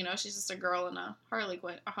she's just a girl in a Harley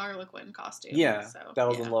Quinn costume. Yeah, so, that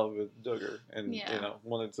was yeah. in love with Joker, and Yeah.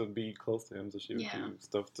 wanted to be close to him, so she would Yeah. do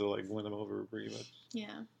stuff to win him over, pretty much.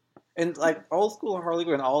 Yeah, And old school Harley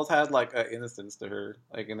Quinn always had an innocence to her,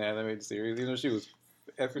 in the animated series, even though she was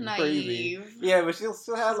effing crazy. naive. Yeah, but she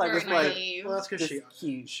still had She's very this naive. Well, that's because this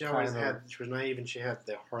cute. she always had. She was naive, and she had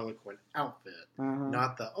the Harley Quinn outfit, Mhm.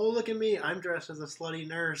 not the look at me, I'm dressed as a slutty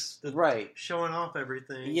nurse, that's Right. showing off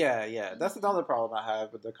everything. Yeah. That's another problem I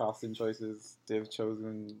have with the costume choices they've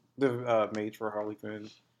made for Harley Quinn.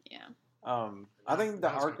 Yeah, I think the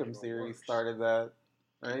That's gonna Arkham be series worse. started that,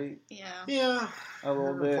 right? yeah. Yeah, A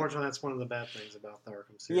little bit. Unfortunately, that's one of the bad things about the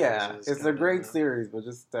Arkham series. Yeah, is it's a kinda, great series, but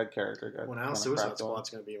just that character got Well, now kinda Suicide crapped on. Squad's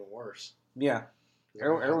going to be even worse. Yeah.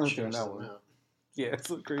 Everyone's doing that Chasing one. out. Yeah, it's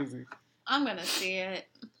so crazy. I'm gonna see it.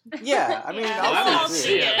 Yeah, I mean, Yeah, Well, I'll I won't see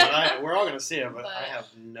see it. it. But we're all gonna see it, but But- I have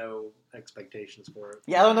no expectations for it.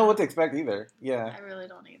 Yeah, I don't know what to expect either. Yeah. I really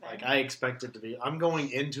don't either. Like I expect it to be. I'm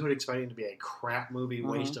going into it expecting it to be a crap movie,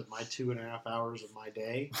 Mhm. waste of my 2.5 hours of my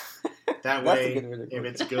day. That That's a way, good way to put if it.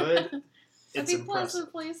 it's good, I'd it's be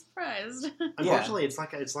impressive. pleasantly surprised. Unfortunately, it's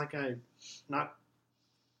like I not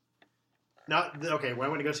okay. When I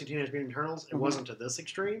went to go see Teenage Mutant Ninja Turtles, it Mhm. wasn't to this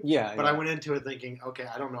extreme. Yeah. But yeah. I went into it thinking, okay,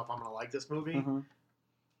 I don't know if I'm gonna like this movie, Mhm.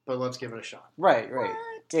 but let's give it a shot. Right. What?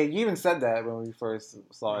 Yeah, you even said that when we first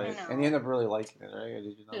saw I it, know. and you ended up really liking it, right? Or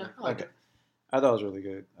did you not? Yeah, like I liked okay. I thought it was really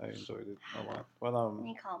good. I enjoyed it a lot. But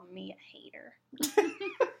You call me a hater.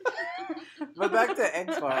 but back to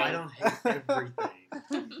X I Files. don't hate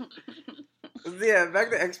everything. Yeah, back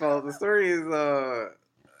to X Files. The story is,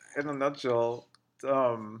 in a nutshell,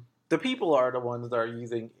 the people are the ones that are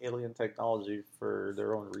using alien technology for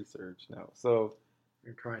their own research now. So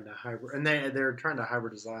They're trying to hybrid, and they're trying to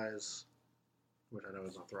hybridize, which I know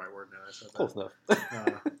is not the right word now. I said that. close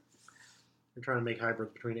enough. They're trying to make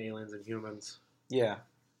hybrids between aliens and humans. Yeah,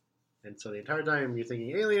 And so the entire time you're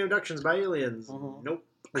thinking alien abductions by aliens. Mhm. Nope.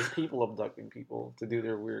 there's people abducting people to do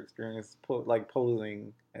their weird experience, like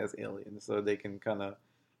posing as aliens, so they can kind of,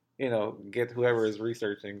 get whoever is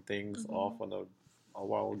researching things Mhm. off on a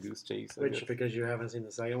wild goose chase. I Which, guess. because you haven't seen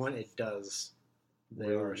the second one, it does.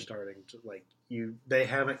 They are Really? starting to They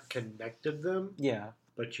haven't connected them, Yeah,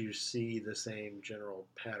 but you see the same general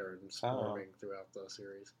patterns Oh. forming throughout the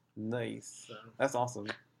series. nice. So That's awesome.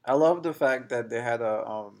 I love the fact that they had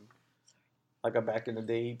a like a back in the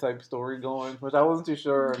day type story going, which I wasn't too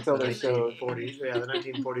sure until the they showed.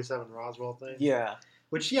 1947 Roswell thing. Yeah,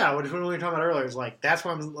 Which when we were talking about earlier, is like that's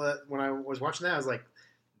why when I was watching that, I was like,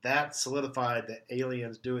 that solidified that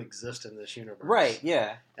aliens do exist in this universe, right.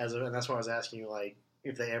 Yeah. And that's why I was asking you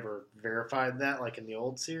if they ever verified that, like in the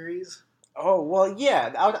old series. Oh well,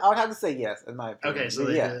 yeah. I would have to say yes, in my opinion. Okay, so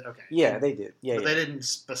they yeah, did. Okay, yeah, they did. Yeah, but yeah. they didn't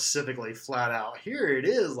specifically flat out. Here it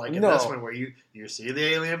is, like in No. this one where you see the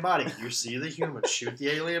alien body, you see the human shoot the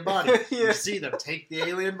alien body, Yeah. you see them take the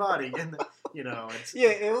alien body, and it's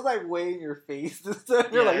Yeah, it was like way in your face and stuff.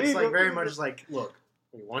 yeah, You're it's "Hey, like very much like, look,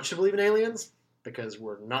 we want you to believe in aliens because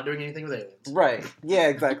we're not doing anything with aliens. right. Yeah,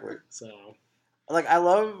 exactly. So Like I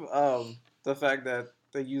love the fact that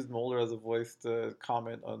they used Mulder as a voice to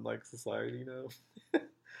comment on like society now.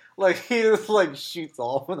 Like he just like shoots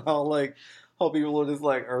off and how people are just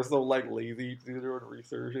are so lazy to do their own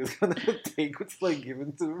research. It's gonna take what's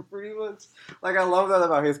given to them pretty much. Like I love that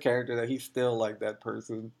about his character, that he's still like that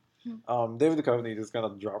person. David Duchovny just kind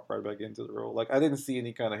of dropped right back into the role. Like I didn't see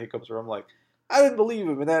any kind of hiccups where I'm like, I didn't believe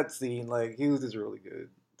him in that scene. Like he was just really good.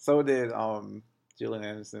 So did Gillian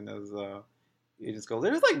Anderson as Agent Scully.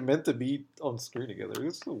 They're just meant to be on screen together.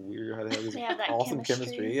 It's so weird how they have this They have that awesome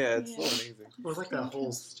chemistry. chemistry. Yeah, it's so Yeah. amazing. it was like that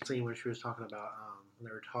whole scene when she was talking about when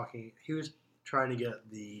they were talking. He was trying to get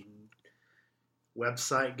the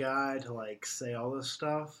website guy to say all this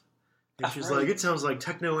stuff, and That's she's right. like, "It sounds like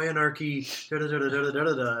techno anarchy." Da da da da da da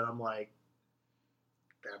da. And I'm like,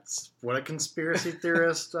 "That's what a conspiracy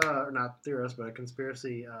theorist, or not theorist, but a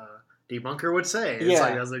conspiracy debunker would say." It's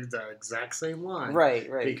Yeah. that's the exact same line, Right.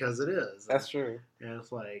 Because it is. That's true. And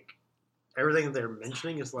it's like everything that they're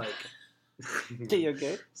mentioning is like. Okay, you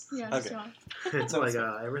okay? Yeah, Okay. so- It's No, like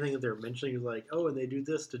it's everything that they're mentioning is like, oh, and they do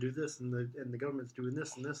this to do this, and the government's doing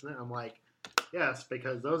this and this and that. I'm like, yes,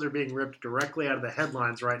 because those are being ripped directly out of the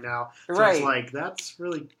headlines right now. So Right. it's like that's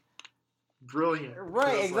really brilliant.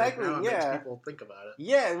 Right, Because, exactly, now it yeah. makes people think about it.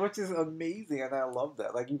 Yeah, which is amazing, and I love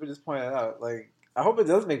that. Like you just pointed out. Like I hope it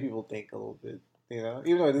does make people think a little bit. Even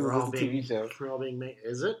though it is We're all just a being TV show. We're all being made.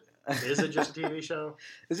 Is it? Is it just a TV show?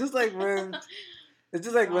 It's just like when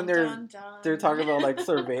they're Dun, dun, they're dun. talking about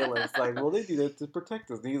surveillance. Well, they do that to protect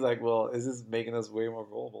us. And he's like, well, is this making us way more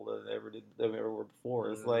vulnerable than we ever were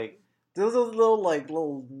before? It's like there's those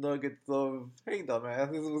little nuggets of hey,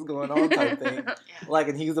 dumbass, this is what's going on type thing. Yeah.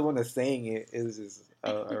 And he's the one that's saying it. Is just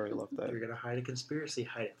I really love that. You're gonna hide a conspiracy,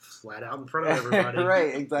 hide it flat out in front of everybody.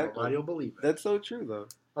 Right, exactly. Nobody will believe it. That's so true, though.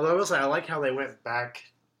 Although I will say, I like how they went back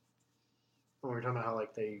when we were talking about how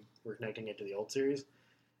they were connecting it to the old series.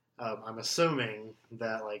 I'm assuming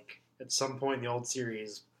that at some point in the old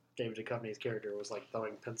series, David Duchovny's character was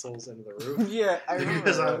throwing pencils into the roof. Yeah, I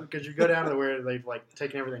remember. Because you go down to where they've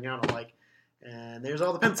taken everything out, and there's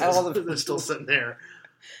all the pencils. All the They're still sitting there.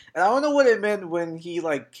 And I don't know what it meant when he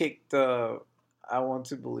kicked I want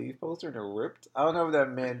to believe poster and it ripped. I don't know if that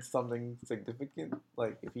meant something significant.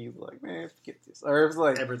 Like if he's like, man, forget this, or if it's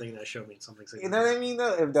like Everything in that show means something you significant. know what I mean?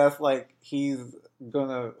 Though, if that's like he's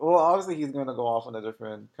gonna, well, obviously he's gonna go off on a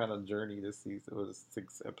different kind of journey this season. It was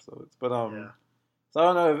 6 episodes, but Yeah. so I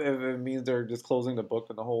don't know if it means they're just closing the book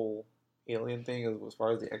on the whole alien thing as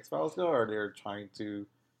far as the X-Files go, or they're trying to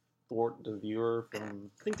thwart the viewer from.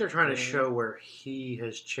 I think they're trying to Yeah. show where he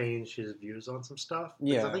has changed his views on some stuff.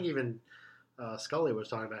 Because Yeah. I think even Scully was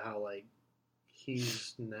talking about how like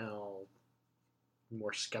he's now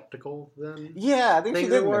more skeptical than Yeah, I think she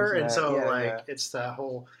things did they were, mention and that. so Yeah, like yeah. it's that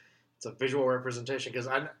whole it's a visual representation because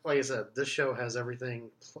like I said, this show has everything.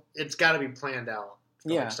 It's got to be planned out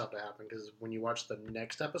for Yeah. like, stuff to happen because when you watch the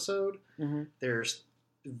next episode, Mm-hmm. there's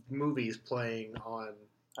movies playing on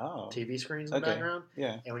Oh, TV screens in the Okay. background.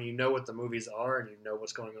 yeah. And when you know what the movies are and you know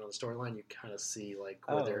what's going on in the storyline, you kind of see like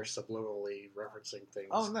where Oh. they're subliminally referencing things.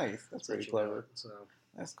 Oh, nice. That's so that pretty you know clever. it. So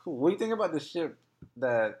That's cool. What do you think about the ship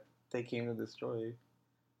that they came to destroy?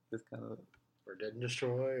 This kind of. or didn't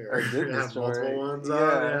destroy, Or didn't have destroy. multiple ones on.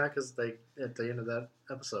 Yeah. Yeah, because they at the end of that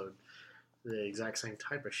episode, the exact same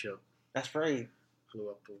type of ship That's right. flew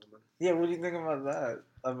up the woman. Yeah, what do you think about that?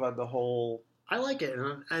 About the whole. I like it,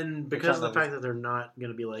 and They're because of the trying to- fact that they're not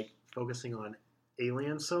going to be like focusing on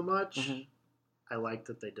aliens so much, Mhm. I like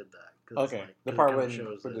that they did that. 'Cause it's Okay. like, The 'cause it part kinda when-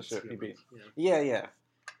 shows with that the ship, it's you mean. humans. Yeah. Yeah.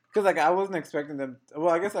 Because like I wasn't expecting them. Well,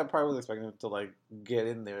 I guess I probably was expecting them to like get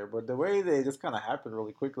in there, but the way they just kind of happened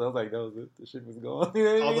really quickly, I was like, "That was it. The ship was gone." You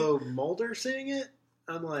know what I mean? Although Mulder seeing it,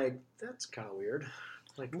 I'm like, that's kind of weird.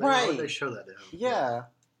 Like, why Right. would they show that to him? Yeah,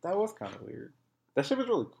 that was kind of weird. That ship was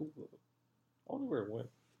really cool though. I wonder where it went.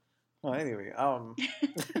 Oh, anyway,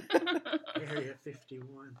 Area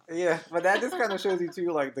 51. yeah, but that just kind of shows you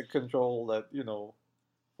too, like the control that as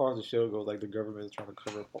far as the show goes, like the government is trying to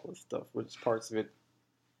cover up all this stuff, which parts of it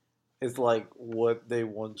is like what they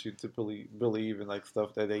want you to believe and like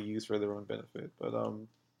stuff that they use for their own benefit. But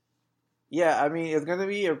yeah, I mean, it's gonna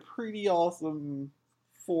be a pretty awesome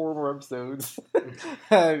 4 more episodes,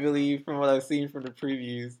 I believe, from what I've seen from the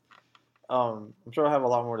previews. I'm sure I'll have a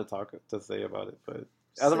lot more to say about it, but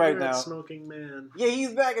as of right Cigarette now, smoking man. yeah,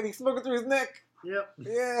 he's back and he's smoking through his neck. Yep.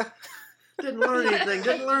 Yeah. Didn't learn anything.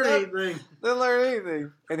 Didn't learn anything. Didn't learn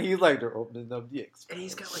anything. And he's like, they're opening up the X. And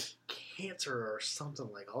he's got like cancer or something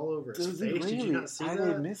like all over his Does he face. Did you really? not see I that?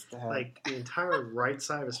 didn't miss that. Like the entire right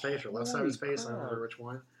side of his face or left side of his Holy face. I don't crap. remember which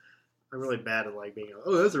one. I'm really bad at like being,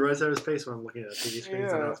 oh, that's the right side of his face when I'm looking at a TV screen.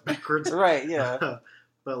 So I know Yeah. it's backwards. Right, yeah.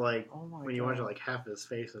 But like Oh my when you watch it, God. like half of his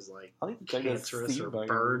face is like I need to check that cancerous scene or back.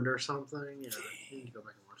 burned or something. Yeah, you need to go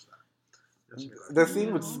back and watch that. That's really The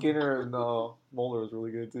scene with No. Skinner and Mulder was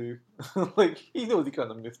really good too. Like he knows he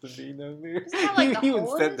kind of missed him being down there. Isn't that like he the even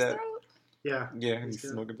hole in said his that. throat? yeah, Yeah, he's He's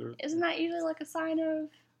good. smoking through it. Isn't that usually like a sign of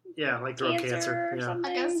yeah, like throat cancer, cancer. or Yeah.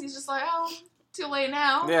 something? I guess he's just like, oh, too late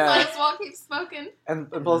now. Yeah. Might as well keep smoking. And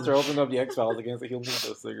plus they're opening up the X-Files again, so he'll need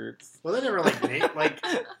those cigarettes. Well, they never like named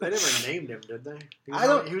they never named him, did they? He was I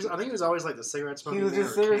don't- always- He was. I think he was always like the cigarette smoking He was man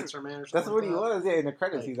just or cigarette- cancer man or something. That's what he like that. was. Yeah, in the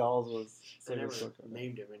credits, Like, he's always was They never cigarette smoker.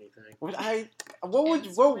 named him anything.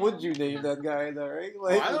 What would you name that guy though? Right?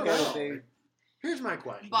 Like, Well, I don't you gotta know. name-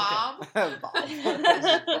 Bob. Okay.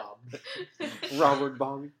 Bob. Robert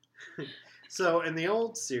Bobby. So in the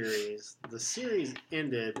old series, the series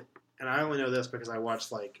ended, and I only know this because I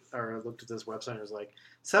watched or I looked at this website. And it was like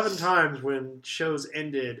 7 times when shows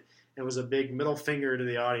ended, it was a big middle finger to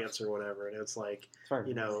the audience or whatever, and it's like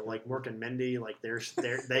Sorry. like Mork and Mindy, like they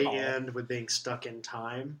Oh. end with being stuck in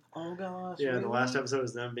time. Oh gosh. Yeah, really? the last episode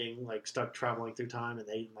was them being like stuck traveling through time, and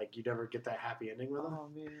they like you never get that happy ending with them. Oh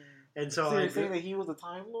man. And So so you're like, saying that he was a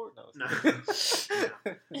Time Lord? No. No.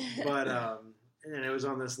 but and it was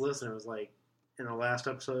on this list, and it was like in the last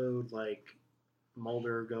episode, like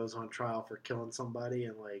Mulder goes on trial for killing somebody,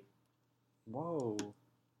 and like Whoa.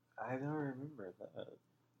 I don't remember that. That's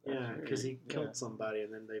yeah, because he weird. killed Yeah. somebody,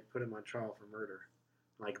 and then they put him on trial for murder.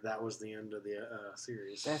 Like that was the end of the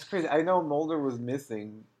series. That's crazy. I know Mulder was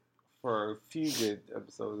missing for a few good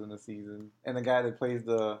episodes in the season, and the guy that plays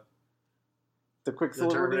the Quicksilver,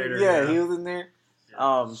 dude, Terminator, yeah, yeah. he was in there.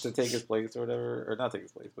 Yeah. To take his place or whatever, or not take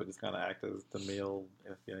his place, but just kind of act as the male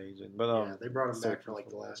FBI agent. But Yeah, they brought him back for like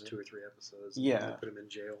the Quicksilver. last 2 or 3 episodes. and Yeah. they put him in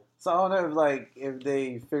jail. So I don't know if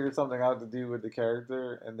they figured something out to do with the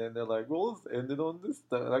character, and then they're like, well, let's end it on this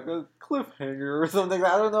stuff, like a cliffhanger or something.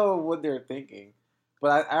 I don't know what they're thinking,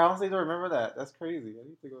 but I honestly don't remember that. That's crazy. I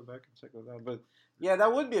need to go back and check that out. But yeah,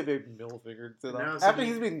 that would be a big middle finger to them. Now it's After like-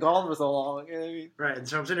 he's been gone for so long. You know what I mean? Right, and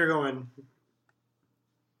so I'm sitting there going,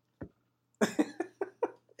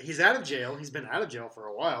 he's out of jail. He's been out of jail for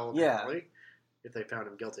a while, Yeah. apparently. If they found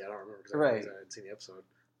him guilty, I don't remember because Right. I hadn't seen the episode.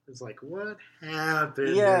 It's like, what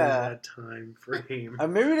happened Yeah. in that time frame?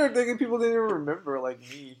 Maybe they're thinking people didn't even remember, like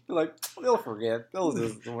me. Like, they'll forget. They'll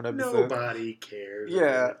just one episode. Nobody cares. Yeah.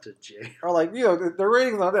 I went to jail. Or like, the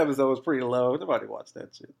ratings on that episode was pretty low. Nobody watched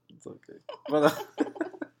that shit. It's okay. But,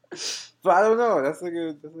 but I don't know. That's a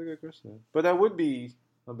good question. But that would be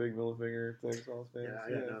a big middle finger to X-Files fans.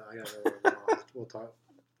 Yeah, I got no.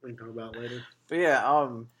 We can talk about it later. But yeah,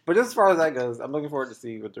 but just as far as that goes, I'm looking forward to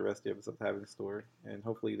see what the rest of the episodes have in store, and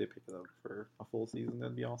hopefully they pick it up for a full season.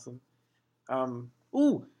 That'd be awesome.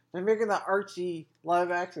 They're making the Archie live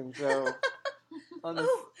action show on the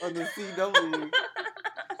CW,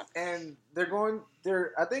 and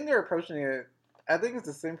I think they're approaching it. I think it's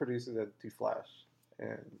the same producers that do Flash,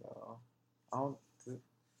 and does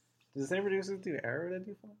the same producers do Arrow that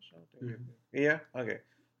do Flash? I don't think they do. Yeah, okay.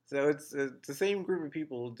 So it's the same group of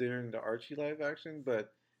people doing the Archie live action,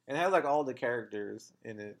 but it has like all the characters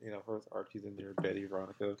in it. First Archie's in there, Betty,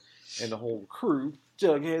 Veronica, and the whole crew.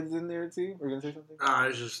 Jughead's in there too. We're gonna say something?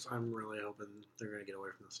 I'm really hoping they're gonna get away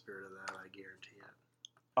from the spirit of that. I guarantee it.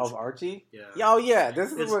 Of Archie? Yeah. Oh yeah,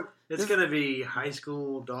 It's gonna be high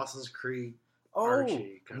school Dawson's Creek.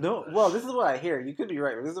 Archie no. Well, this is what I hear. You could be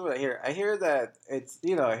right, but this is what I hear. I hear that it's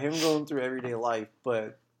him going through everyday life,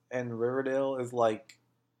 and Riverdale is like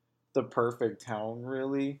the perfect town,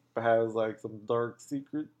 really, but has like some dark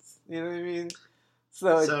secrets. You know what I mean?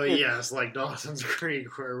 So it's like Dawson's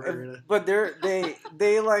Creek, where we're gonna. But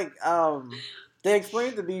they like they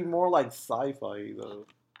explain it to be more like sci-fi though.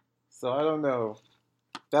 So I don't know.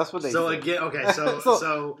 That's what they. So say. again, okay,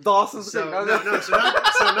 so Dawson's Creek. So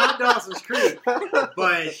not Dawson's Creek,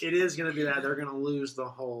 but it is gonna be that they're gonna lose the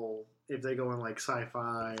whole if they go in like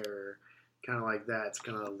sci-fi or. Kind of like that, it's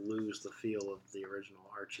gonna lose the feel of the original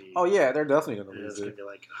Archie. Oh yeah, they're definitely gonna lose it. It's gonna be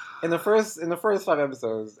like in the first 5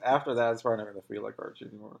 episodes. After that, it's probably not gonna feel like Archie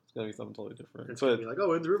anymore. It's gonna be something totally different. It's gonna be like,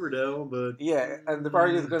 oh, it's Riverdale, but yeah, and the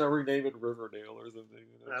party is gonna rename it Riverdale or something.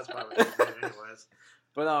 That's probably what it's anyways.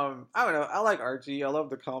 But I don't know. I like Archie. I love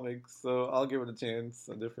the comics, so I'll give it a chance.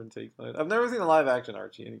 A different take on it. I've never seen a live action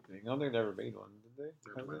Archie anything. I don't think they ever made one, did they?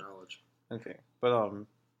 Not to my knowledge. Okay, but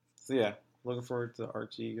so yeah. Looking forward to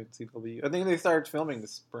Archie and CW. I think they started filming this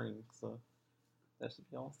spring, so that should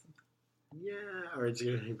be awesome. Yeah, or it's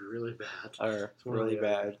going to be really bad. Or really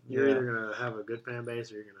bad. You're either going to have a good fan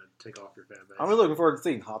base or you're going to take off your fan base. I'm really looking forward to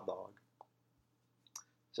seeing Hot Dog.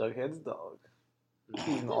 Jughead's dog.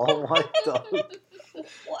 He's an all-white dog.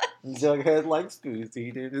 What? Jughead likes food, so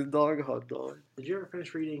he named his dog Hot Dog. Did you ever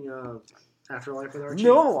finish reading Afterlife with Archie?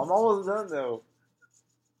 No, I'm almost done, though.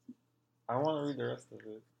 I want to read the rest of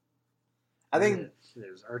it. I think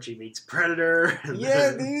there's Archie meets Predator.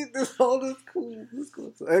 Yeah, dude, this cool.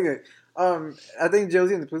 Okay, I think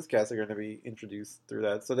Josie and the Pussycats are going to be introduced through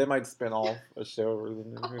that, so they might spin off a show or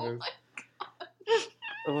something.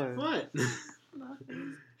 Who knows? What?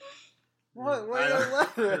 What? Why are you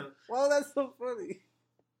laughing? Why that's so funny?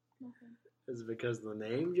 Is it because of the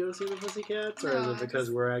name Josie and the Pussycats, or is it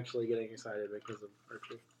because we're actually getting excited because of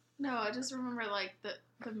Archie? No, I just remember like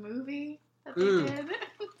the movie that they did.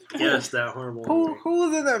 Yes, that horrible movie. Who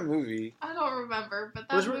was in that movie? I don't remember, but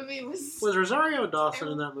that movie was... Was Rosario Dawson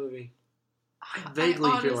in that movie? I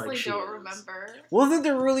vaguely feel like she don't remember. Wasn't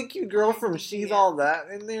the really cute girl from She's All That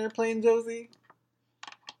in there playing Josie?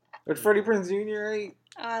 With Freddie Prinze Jr., right?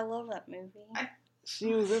 I love that movie.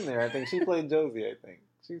 She was in there, I think. She played Josie, I think.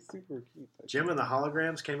 She's super cute. Jim and the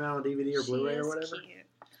Holograms came out on DVD or Blu-ray or whatever.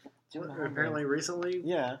 Cute. Apparently recently.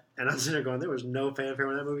 Yeah. And I was sitting there going, there was no fanfare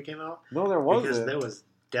when that movie came out. No, there wasn't. Because there was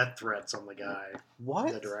death threats on the guy.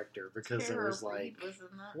 What? The director. Because there was like...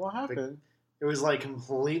 What happened? It was like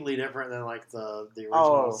completely different than like the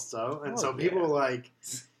original stuff. And so people were like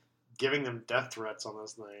giving them death threats on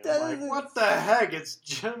this thing. Like, what the heck? It's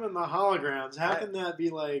Jim and the Holograms. How can that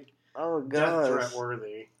be like death threat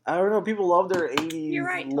worthy? I don't know. People love their 80s You're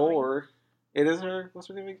right, lore. It is her. What's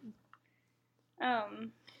her name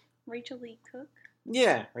again? Rachel Lee Cook.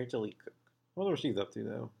 Yeah, Rachel Lee Cook. I wonder what she's up to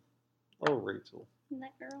though. Oh, Rachel. Isn't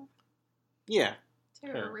that girl? Yeah.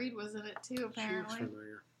 Tara Reid was in it too, apparently. She was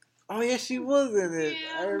familiar. Oh yeah, she was in it.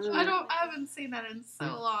 Yeah, I haven't seen that in so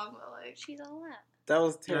long, but like She's All That. That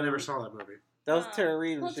was Tara. I never saw that movie. That was Tara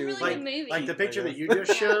Reid. Well, it's she was really good movie. Like the picture that you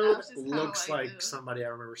just showed Yeah, looks like like somebody I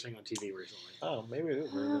remember seeing on TV recently. Oh, maybe it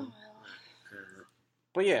is. Oh,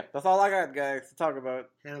 But yeah, that's all I got, guys, to talk about.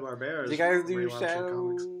 Hanna-Barbera. Did you guys do relaunching Shadow?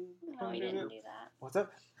 comics. no, we didn't do that. What's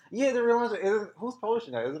up? Yeah, they're relaunching. Who's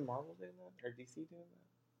publishing that? Isn't Marvel doing that or DC doing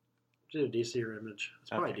that? Did a DC or Image? It's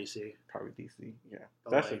probably DC. Probably DC. Yeah,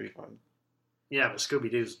 But that should be fun. Yeah, but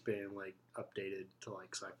Scooby Doo's being like updated to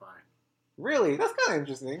like sci-fi. Really, that's kind of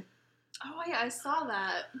interesting. Oh yeah, I saw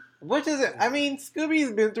that. Which isn't. I mean,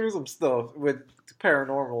 Scooby's been through some stuff with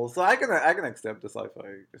paranormal, so I can accept the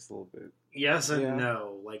sci-fi just a little bit. Yes and Yeah.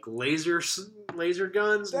 no. Like laser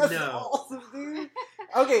guns? That's no. awesome, dude.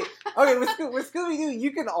 Okay. With Scooby Doo,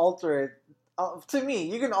 you can alter it. To me,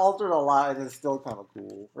 you can alter it a lot, and it's still kind of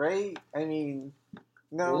cool, right? I mean,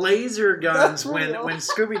 no. Laser guns. That's When real.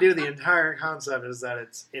 Scooby Doo, the entire concept is that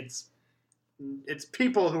it's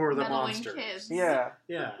people who are the Meddling monsters. kids. Yeah.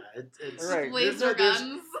 Yeah, it's Right. Laser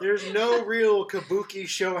guns. There's no real kabuki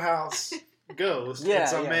show house ghost. Yeah,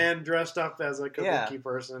 it's a yeah. man dressed up as a kabuki Yeah.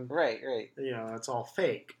 person. Right. You know, it's all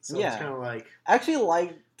fake. So Yeah. it's kind of like I actually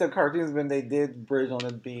like the cartoons when they did bridge on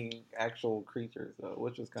it being actual creatures, though,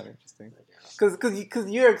 which was kind of interesting. Because you Oh,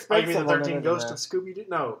 you expect mean the someone 13 in Ghosts that. of Scooby Doo?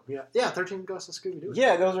 No, yeah, 13 Ghosts of Scooby Doo.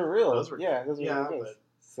 Yeah, those are real. Those were- those were yeah, real ghosts.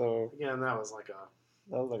 but So again, that was like a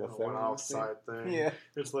that was like a one-off 70s side thing. thing. Yeah,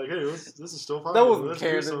 It's like, hey, this is still fun. That wasn't Let's do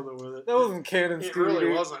canon. something with it. that wasn't canon. It Scooby really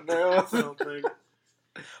wasn't. No, it I wasn't. don't think.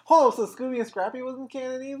 Hold on, so Scooby and Scrappy wasn't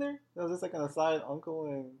canon either? That was just like an aside uncle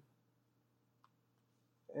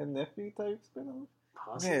and nephew type spin-off?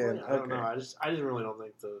 Possibly. Man, I don't okay. know. I just really don't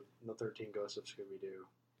think the 13 Ghosts of Scooby Doo.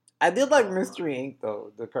 I did like Mystery Inc.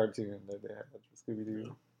 though, the cartoon that they had for Scooby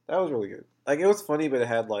Doo. That was really good. Like it was funny, but it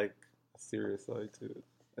had like a serious side to it.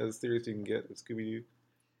 As serious as you can get with Scooby Doo.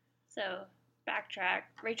 So, backtrack.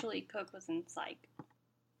 Rachel E. Cook was in Psych.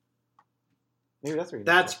 Maybe that's where you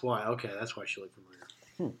That's why. Okay, that's why she looked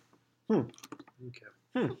familiar.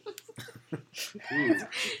 Okay.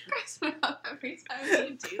 Cracks me up every time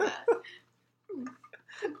you do that.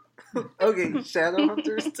 Okay,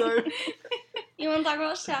 Shadowhunters time. You want to talk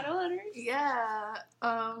about Shadowhunters? Yeah.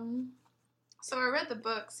 So I read the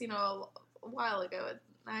books, a while ago.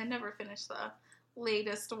 I never finished the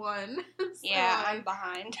latest one. So Yeah, I'm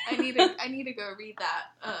behind. I need to go read that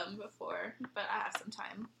before, but I have some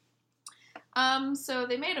time. So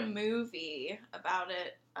they made a movie about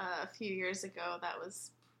it a few years ago that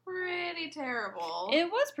was pretty terrible. It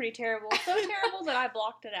was pretty terrible. So terrible that I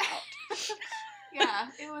blocked it out. Yeah,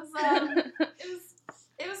 it was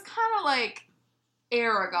kind of like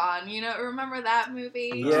Aragon, remember that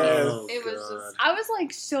movie? Yes. Oh, It was God. just I was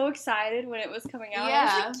like so excited when it was coming out. I Yeah.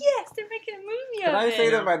 was like, yes, they're making a movie Can of I it. say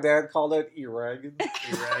that my dad called it Eragon?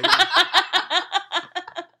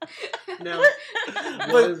 Now,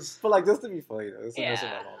 But like just to be funny though. It's a mess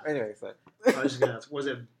with Yeah. my mom. Anyway, so I was just gonna ask, was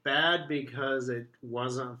it bad because it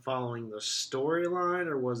wasn't following the storyline,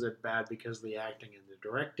 or was it bad because of the acting and the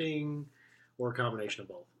directing, or a combination of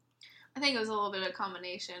both? I think it was a little bit of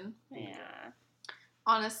combination. Yeah.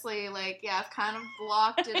 Honestly, I've kind of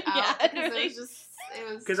blocked it out Yeah, because really. it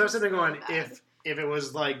was Because I was sitting there really going, bad. if it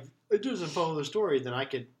was like it doesn't follow the story, then I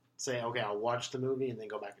could say, okay, I'll watch the movie and then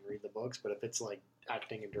go back and read the books. But if it's like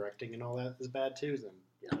acting and directing and all that is bad too,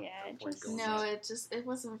 then Yeah, no it point just- going No, there. it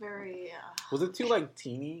wasn't very. was it too like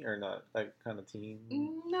teeny or not? Like kind of teen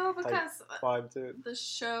No, because vibe to it? the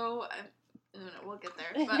show. We'll get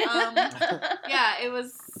there, but yeah, it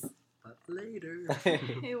was. But later,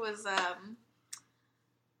 It was.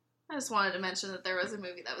 I just wanted to mention that there was a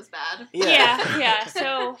movie that was bad. Yeah.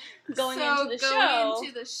 So going into the show,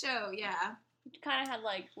 into the show, yeah, kind of had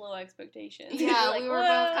like low expectations. yeah, Like, we were both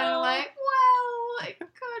kind well, of like, well, it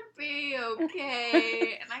could be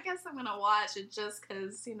okay, and I guess I'm gonna watch it just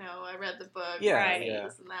because I read the book, Yeah, Right. yeah.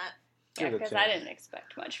 this and that. yeah, Give it a because I chance. didn't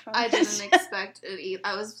expect much from I this. didn't expect it either.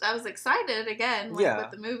 I was excited again, Yeah.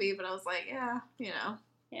 with the movie, but I was like, yeah,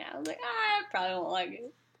 Yeah, I was like, I probably won't like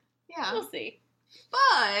it. yeah. We'll see. But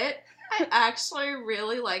I actually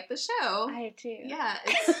really like the show. I do. Yeah,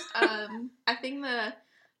 it's I think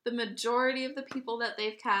the majority of the people that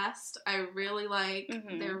they've cast I really like.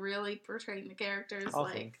 Mhm. They're really portraying the characters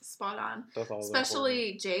Awesome. like spot on. That's all.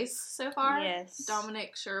 Especially Jace so far. Yes.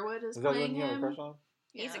 Dominic Sherwood is Is that what playing you have a him. crush on?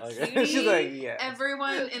 He's Yeah. a Okay. cutie. She's like, yeah.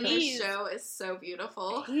 Everyone in this He's- show is so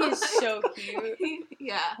beautiful. He is so cute.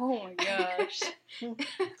 Yeah. Oh my gosh.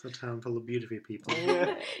 it's a town full of beautiful people.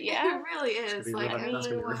 Yeah. Yeah. It really It's is. gonna be Like River- that's gonna be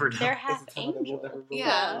everyone. Riverdale. They're half It's a town that we'll angels. never build.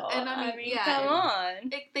 Yeah, So, and I mean, yeah, come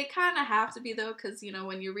on. They kind of have to be though, because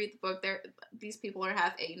when you read the book, these people are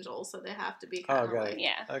half angels, so they have to be kind Oh, of got like it.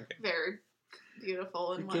 Yeah. Okay. very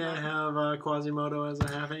beautiful and You can't whatnot. have Quasimodo as a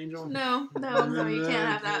half angel. No, you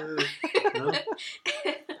can't have that. No?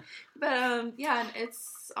 But yeah, and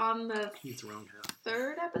it's on the He's the wrong half.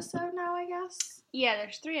 3rd episode now, I guess. Yeah,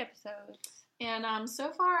 there's 3 episodes. And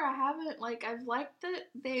so far, I haven't I've liked that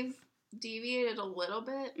they've deviated a little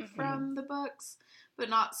bit Mhm. from the books, but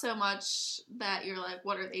not so much that you're like,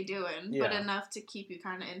 what are they doing? But Yeah. enough to keep you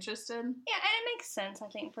kind of interested. Yeah, and it makes sense, I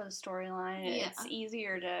think, for the storyline. Yeah. It's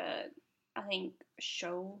easier to I think,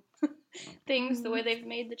 show things the way they've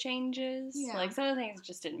made the changes. Yeah. Like, some of the things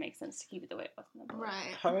just didn't make sense to keep it the way it was in the book.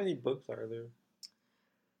 Right. How many books are there?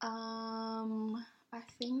 I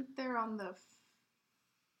think they're on the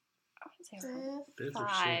I would say fifth. 5 or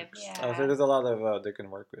 5, 6. yeah. Oh, so there's a lot of they can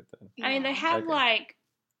work with then. I mean, they have, Okay. like...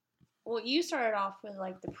 Well, you started off with,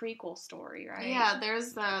 like, the prequel story, right? Yeah,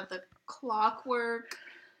 there's the Clockwork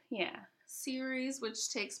Yeah. series,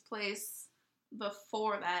 which takes place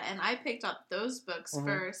before that, and I picked up those books Mhm.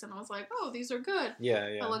 first, and I was like, oh, these are good. Yeah,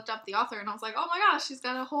 yeah. I looked up the author, and I was like, oh my gosh, she's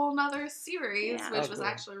got a whole nother series, Yeah. which Oh, was cool.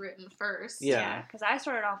 actually written first. Yeah. Because I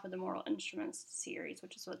started off with the Mortal Instruments series,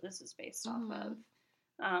 which is what this is based off of.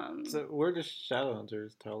 So where does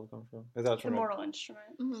Shadowhunters title come from? Is that the from Mortal Instrument.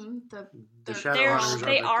 Mm-hmm. The They're- Shadowhunters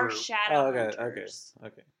They are the are group. shadow Oh, okay, hunters.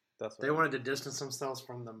 okay. That's what They wanted to distance themselves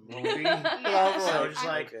from the movie. Yeah. So it's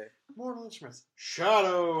like, okay. Mortal Instruments.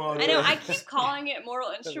 Shadowhunters. I know, I keep calling it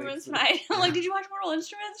Mortal makes Instruments. sense. I'm like, did you watch Mortal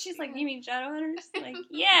Instruments? She's like, you mean Shadowhunters? I'm like,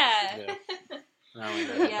 yeah. Yeah,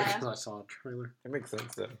 Yeah. Because I saw a trailer. it makes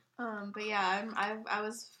sense though. But yeah, I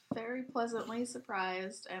was very pleasantly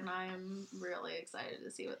surprised, and I'm really excited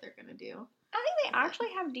to see what they're gonna do. I think they actually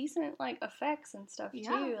have decent, like, effects and stuff, Yeah.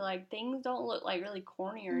 too. Like, things don't look, like, really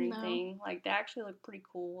corny or No. anything. Like, they actually look pretty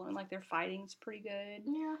cool, and, like, their fighting's pretty good.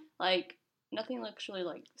 Yeah. Like, nothing looks really,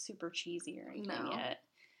 like, super cheesy or anything No. yet.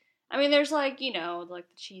 I mean, there's, like, you know, like,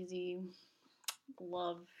 the cheesy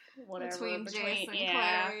love, whatever. Between Jace and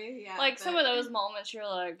yeah. Clary. Yeah. Like, some but- of those moments, you're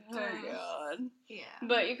like, oh, Ugh. God. Yeah.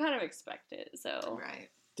 But you kind of expect it, so. Right.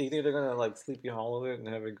 Do you think they're gonna like Sleepy Hollow it and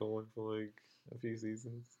have it going for like a few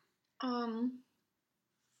seasons?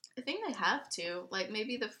 I think they have to. Like,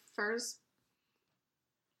 maybe the first.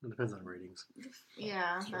 It depends on ratings.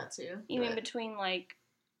 Yeah, Sure. that too. You mean but- between, like,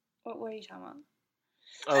 what are you talking about?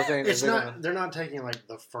 I was saying It's they're not. gonna- They're not taking like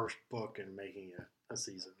the first book and making it a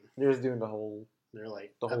season. they're just doing the whole I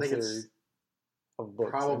think series it's of books.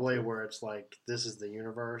 probably into where it's like this is the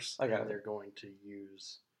universe, I got and it. they're going to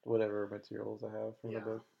use. whatever materials I have from Yeah. the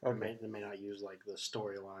book. They Okay. may not use like the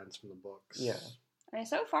storylines from the books. Yeah. I mean,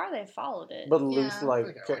 so far they've followed it. But Yeah. loose like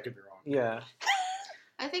I could be wrong. yeah.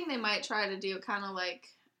 I think they might try to do kind of like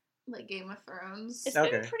Game of Thrones. It's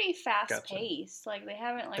Okay. been pretty fast Gotcha. paced. Like, they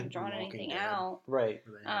haven't, like, And drawn Walking anything Dead. out. Right.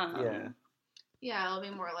 They- Yeah. Yeah, it'll be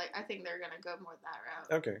more like, I think they're gonna go more that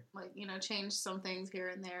route. Okay. Like, you know, change some things here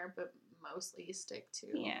and there, but mostly stick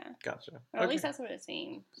to. Yeah. Gotcha. Or at least that's what it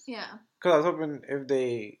seems. Yeah. Because I was hoping if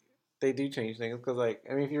they do change things, because like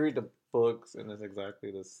I mean, if you read the books and it's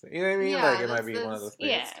exactly the same, you know what I mean? Yeah, Like it might be that's- one of those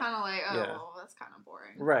yeah. things. It's kind of like, oh, Yeah. well, that's kind of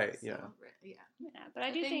boring. Right, So, yeah. Yeah. Yeah, but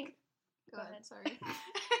I do think Go Go ahead, ahead. sorry.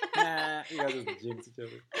 Nah, you guys just jinx each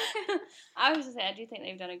other. I was just saying, I do think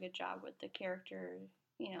they've done a good job with the character,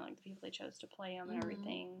 you know, like the people they chose to play them and Mhm.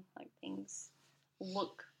 everything. Like, things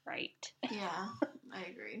look right. Yeah, I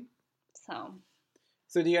agree. So,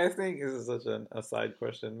 So do you guys think this is such a side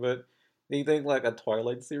question, but do you think like a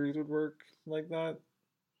Twilight series would work like that?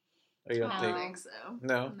 Or you don't I No. don't think? think so.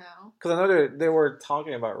 No, No. because I know they were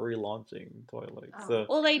talking about relaunching Twilight. Oh. So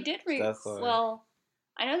well, they did That's why. well,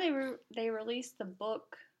 I know they released the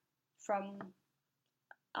book from.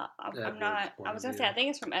 I'm Edward's not. point I of was gonna say, view. I think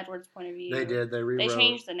it's from Edward's point of view. They did. They They rewrote.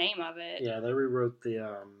 changed the name of it. Yeah, they rewrote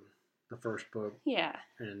the first book Yeah.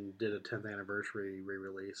 and did a 10th anniversary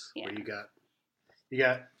re-release Yeah. where you got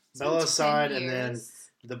It's Bella's been 10 side and then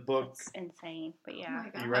years. the book. It's insane, but Oh yeah. my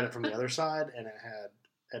God. You read it from the other side and it had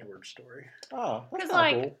Edward's story. oh, that's 'Cause, kinda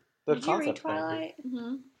like, cool. The Did you read concept's kinda cool. Twilight?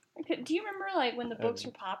 Mhm. Do you remember, like, when the books were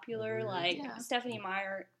Um, popular, like, Yeah. Stephanie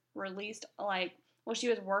Meyer released, like, well, she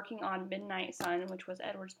was working on Midnight Sun, which was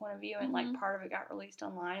Edward's point of view, and, like, Mhm. part of it got released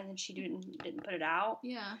online, and then she didn't put it out.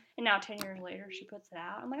 Yeah. And now, 10 years later, she puts it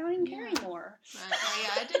out. I'm like, I don't even care Yeah. anymore. Right. Oh,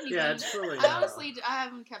 yeah, I didn't even. Yeah, it's really. I honestly, I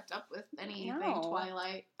haven't kept up with anything No.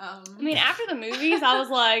 Twilight. I mean, after the movies, I was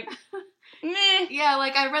like, meh. yeah,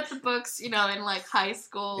 like I read the books, you know, in like high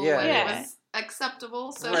school Yeah. when Yeah. it was acceptable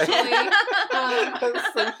Right. socially.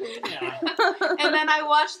 Yeah. And then I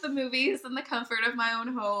watched the movies in the comfort of my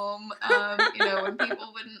own home, you know, when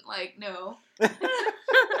people wouldn't like know.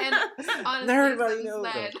 And honestly, Now everybody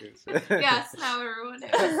since knows. then, yes, now everyone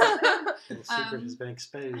knows. The secret Um, has been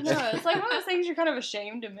exposed. I know, it's like one of those things you're kind of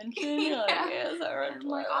ashamed to mention. You're like, Yeah. yes, I read I'm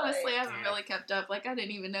like, Twilight. honestly, I haven't really kept up. Like, I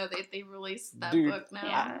didn't even know that they released that Dude. book now.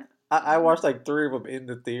 Yeah. I watched like 3 of them in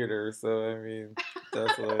the theater, so I mean,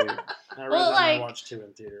 that's like, I read Well, that and like- I watched 2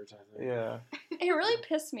 in theaters, I think. yeah. It really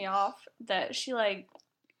pissed me off that she, like,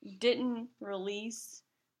 didn't release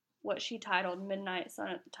what she titled Midnight Sun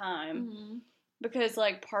at the time. Mhm. Because,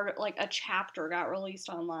 like, part of, like, a chapter got released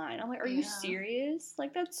online. I'm like, are you Yeah. serious?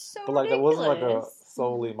 Like, that's so But like, there ridiculous. wasn't like a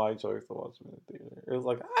solely my choice to watch them in the theater. It was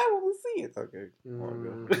like, I want to see it. Okay, I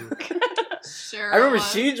wanna go. Sure. I remember it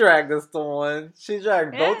was. she dragged us to one. She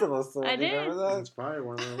dragged Yeah, both of us to one. I Do you remember did. that? It's probably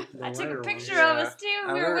one of the I took later a picture ones. of Yeah. us too. I We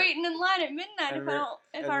were remember- waiting in line at midnight. I If I remember- don't,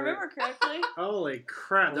 if I remember correctly. Holy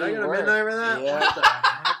crap! Did I We get a were. midnight for that? Yeah. What the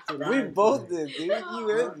heck did We I both do? did, dude. You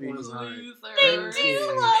and me. Was I- They Losers.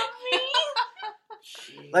 do love me.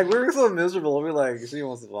 Like, we were so miserable. We were like, she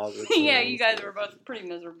wants to watch it. so Yeah, it you was guys good. were both pretty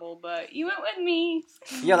miserable, but you went with me.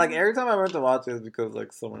 Yeah, like, every time I went to watch it, it was because,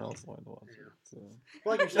 like, someone else wanted to watch it. So.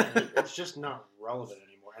 Well, like you're saying, it's just not relevant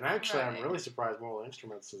anymore. And actually, I'm Right. really surprised Moral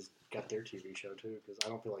Instruments has got their TV show too, because I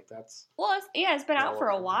don't feel like that's. Well, it's been out for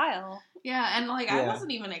a Relevant. while. Yeah, and like I Yeah.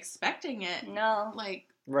 wasn't even expecting it, No, like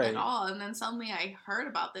Right. at all. And then suddenly I heard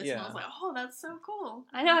about this, and I Yeah. was like, "Oh, that's so cool!"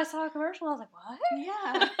 I know. I saw a commercial. I was like, what?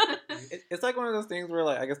 Yeah. It's like one of those things where,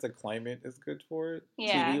 like, I guess the climate is good for it,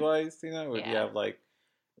 Yeah. TV-wise, you know? Where you Yeah. have, like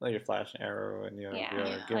your Flash and Arrow and, your Yeah.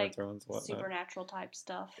 Game Like, of Thrones and whatnot. Supernatural type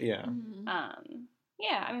stuff. Yeah. Mhm.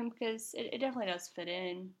 Yeah. I mean, because it definitely does fit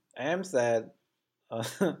in. I am sad on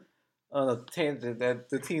a tangent that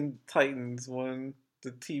the Teen Titans one,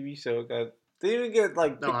 the TV show, didn't even get,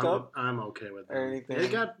 like, No, picked up. I'm okay with that. or anything.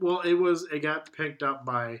 It got picked up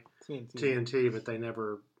by TNT. TNT, but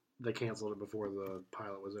they canceled it before the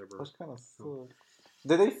pilot was ever. Which kind of sucks.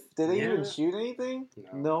 Did they Yeah. even shoot anything?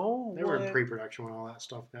 No. They were in what? pre-production when all that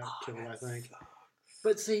stuff got Oh, killed, I that think. sucks.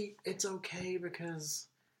 But see, it's okay because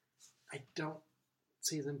I don't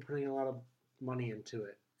see them putting a lot of money into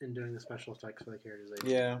it and doing the special effects for the characters. They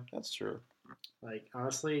do. Yeah, that's true. Like,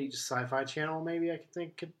 honestly, just Sci-Fi Channel maybe I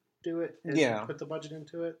could do it and Yeah. put the budget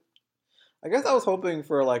into it. I guess I was hoping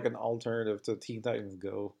for, like, an alternative to Teen Titans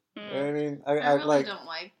Go. You know what I mean? I I really like. don't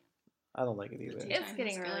like. I don't like it either. Teen It's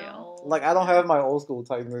getting Titans really Go. old. Like, I don't have my old school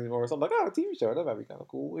Titans anymore, so I'm like, oh, a TV show, that might be kind of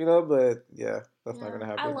cool, you know? But, yeah, that's not Yeah. going to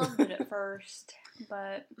happen. I loved it at first,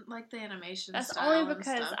 but Like the animation. that's style only and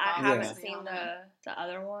because stuff, I haven't obviously, seen on it. the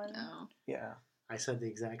other one. No. Yeah. I said the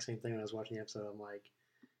exact same thing when I was watching the episode. I'm like,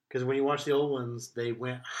 because when you watch the old ones, they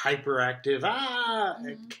went hyperactive.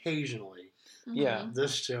 Mhm. Occasionally. Yeah. Mhm.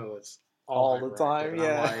 This show, it's All the hyperactive, time, and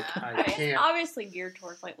yeah. I'm like, I I mean, it's can't. obviously geared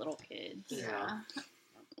towards like little kids. Yeah.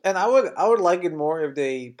 And I would like it more if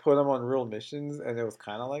they put them on real missions and it was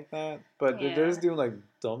kind of like that. But they're Yeah. just doing like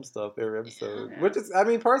dumb stuff every episode, Yeah. which is, I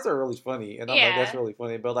mean, parts are really funny, and I'm like, that's Yeah. really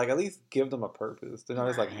funny. But like, at least give them a purpose. They're not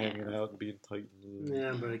just like Right, hanging out and being Titans.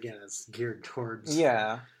 Yeah, but again, it's geared towards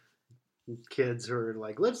Yeah. kids who are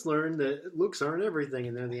like, let's learn that looks aren't everything,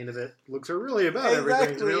 and then at the end of it, looks are really about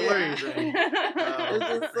everything. So we don't learn Exactly, anything.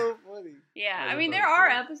 It's just so funny. Yeah, As I mean, there opposed are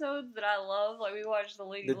to- episodes that I love. Like, we watched the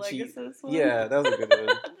Lady The cheat- Legacy one. Yeah, that was a good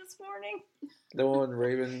one. this morning. The one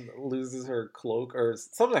Raven loses her cloak or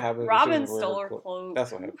something happens. Robin she doesn't wear stole her her cloak.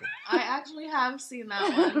 That's what happened. I actually have seen that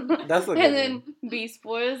one. That's a good And then one. Beast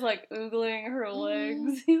Boy is like oogling her Mhm.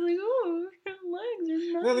 legs. He's like, "Ooh, her legs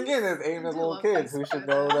are nice." Then again, it's aimed at I little love kids that who should side.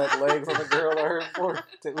 know that legs on the girl are important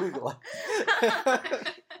to oogle.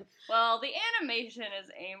 Well, the animation is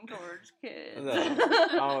aimed towards kids.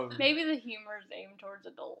 No. Maybe the humor is aimed towards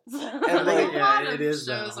adults. And A like- lot yeah, of it is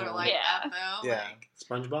shows that are whole- like Yeah. that though. Yeah. Like,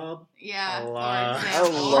 SpongeBob. yeah. A For lot. I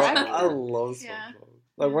example. love SpongeBob. Yeah.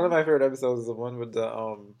 Like one of my favorite episodes is the one with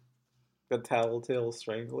the Tattletale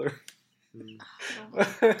Strangler. Mm.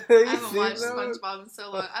 Have I you haven't seen watched that one? SpongeBob in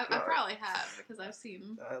so long. I God. probably have because I've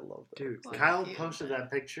seen. I love that. Dude, Quite Kyle cute. posted that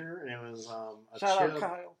picture, and it was a Shout chip. out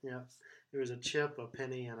Kyle. Yeah, it was a chip, a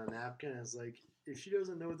penny, and a napkin. It's like, if she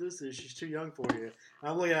doesn't know what this is, she's too young for you.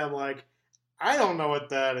 I'm looking at him like, I don't know what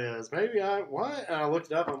that is. Maybe what? And I looked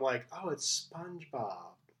it up. And I'm like, oh, it's SpongeBob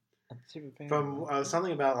from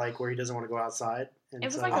something about like where he doesn't want to go outside. And It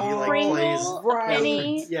was so like he, a Oh, Pringle, plays- right.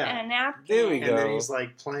 penny, Yeah. and a napkin. There we And go. then he's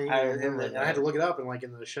like playing, I and remember I had to look it up, and like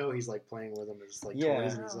in the show, he's like playing with them as like Yeah.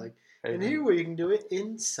 toys, and he's like, I and remember- here where you can do it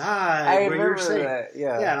inside, I where you're remember safe. that.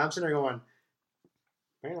 Yeah. Yeah, and I'm sitting there going,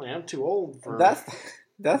 apparently I'm too old for.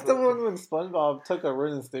 That's the one when SpongeBob took a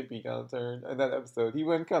Ren and Stimpy kind of turn in that episode. He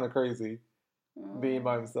went kind of crazy being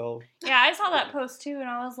by himself. Yeah, I saw that post too, and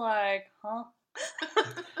I was like, huh?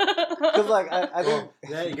 Because like I think Well,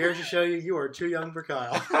 that goes to show you are too young for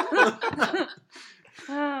Kyle.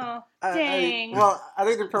 Oh, I dang.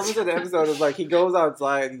 think the premise of the episode is like he goes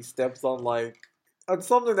outside and he steps on on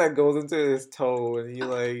something that goes into his toe and he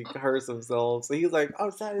like hurts himself. So he's like,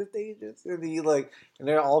 outside is dangerous, and and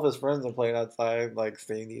then all of his friends are playing outside, like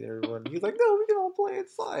standing everyone. He's like, no, we can all play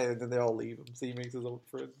inside, and then they all leave him. So he makes his own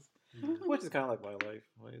friends, which is kind of like my life.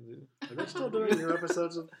 What do you do? Are they still doing new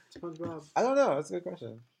episodes of SpongeBob? I don't know. That's a good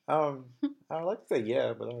question. I would like to say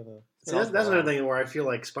yeah, but I don't know. See, that's another thing where I feel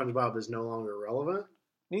like SpongeBob is no longer relevant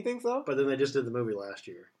You think so? But then they just did the movie last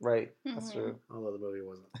year. Right. That's Mhm. true. Although the movie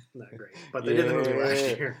wasn't that great. But they did the movie last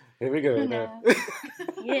Yeah. year. Here we go. No. now.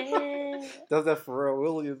 Yeah. That's that Pharrell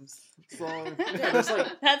Williams song. Yeah, that's like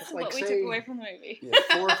That's like, what we say- took away from the movie. Yeah.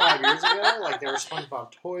 4 or 5 years ago, like there were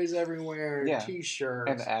SpongeBob toys everywhere, Yeah. T-shirts,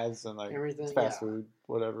 And ads and like everything. fast yeah. food,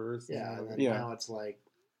 whatever. Yeah, and then yeah. now it's like,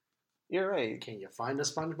 You're right. can you find a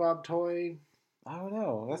SpongeBob toy? I don't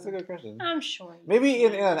know. That's a good question. I'm sure. Maybe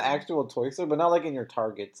in an actual toy store, but not like in your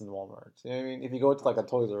Targets and Walmarts. You know what I mean? If you go to like a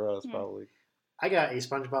Toys R Us, Hmm. probably. I got a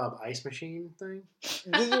SpongeBob ice machine thing.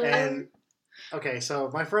 Did you really? And okay, so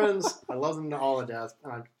my friends, I love them to all to death.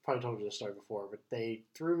 And I probably told you this story before, but they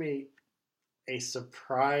threw me a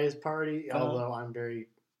surprise party. Uh-huh. Although I'm very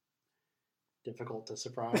difficult to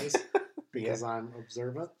surprise because I'm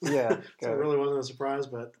observant. Yeah. So got it it. really wasn't a surprise,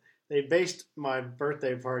 but they based my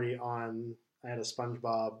birthday party on. I had a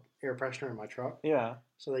SpongeBob air freshener in my truck, Yeah.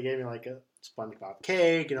 so they gave me like a SpongeBob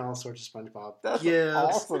cake and all sorts of SpongeBob That's gifts.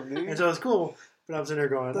 awesome, dude. And so it's cool. But I'm sitting there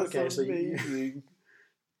going, That's okay, so you. amazing.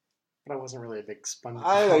 But I wasn't really a big SpongeBob.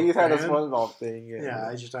 I know you've had a fan. SpongeBob thing.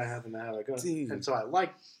 Yeah, I happened to have a good. Dude. And so I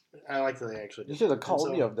like that they actually did. You should have it. called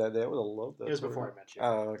And me so- up that day. I would have loved that. It was story. before I met you.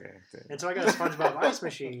 Oh, okay. Damn. And so I got a SpongeBob ice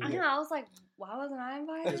machine. I know. I was like, why wasn't I It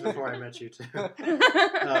was invited? before I met you too.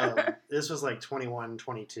 This was like 21,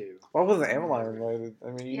 22. Why wasn't Emmeline invited? I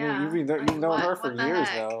mean, Yeah. you've known Like, her what- for what the years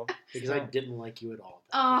heck? now. Because I didn't like you at all.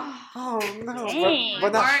 Oh, Oh no! Dang.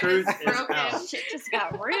 But The not Heart truth is is broken. out. Shit just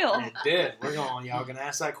got real. It did. We're going. Y'all gonna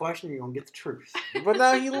ask that question. You're gonna get the truth. But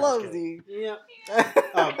now he No, I'm loves kidding. you. Yeah.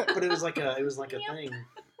 But it was like a thing,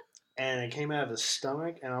 and it came out of his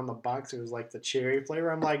stomach, and on the box it was like the cherry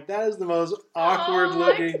flavor. I'm like, that is the most awkward Oh,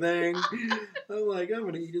 looking thing. I'm like, I'm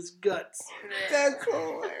gonna eat his guts. That's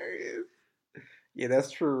hilarious. Yeah,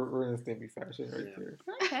 that's true Ren and Stimpy fashion right Yeah. there.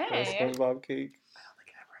 That Okay. SpongeBob cake. I don't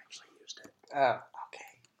think I ever actually used it. Ah,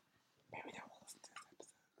 okay. Maybe they won't listen to this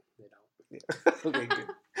episode. They don't. Yeah. Okay, good.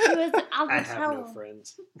 He was, I'll I just have tell no him.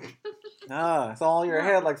 friends. Ah, it's all in your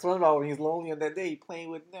head like SpongeBob when he's lonely on that day playing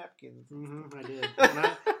with napkins. I did.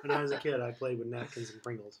 When I was a kid, I played with napkins and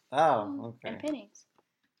Pringles. Oh, And okay. pennies.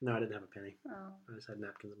 No, I didn't have a penny. Oh. I just had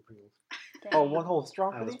napkins and Pringles. Oh, dang. one whole straw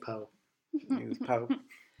I was penny? Poe. He was Pope.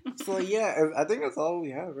 So yeah, I think that's all we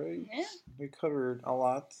have, right? Yeah. We covered a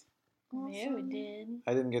lot. Yeah, we did.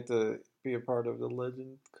 I didn't get to be a part of the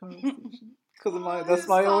legend conversation because of Oh, that's whose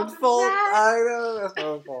my fault own is fault. that? I know that's my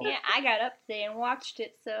own fault. Yeah, I got up today and watched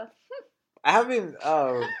it, so. I haven't.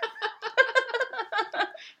 I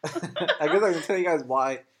guess I can tell you guys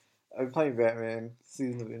why I'm playing Batman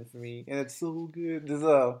Season of Infamy, and it's so good. There's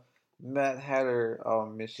a Mad Hatter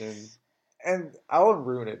mission, and I won't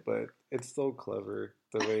ruin it, but it's so clever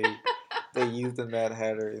the way they used the Mad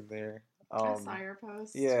Hatter in there. I saw your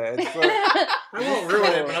post. Yeah, it's I won't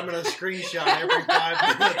ruin it, but I'm gonna screenshot every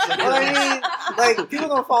 5 minutes. Well, I mean, like people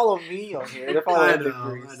don't follow me on here; they follow I Epic know.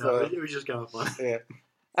 Grease, I know. So It was just kind of fun. yeah,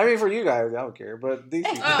 I mean, for you guys, I don't care, but these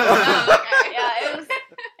people. Oh, okay. Yeah,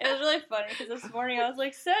 it was really funny because this morning I was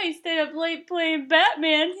like, so you stayed up late playing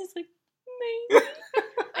Batman? He's like, me.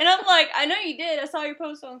 And I'm like, I know you did. I saw your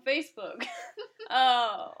post on Facebook.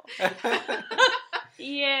 Oh.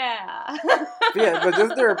 Yeah. Yeah, but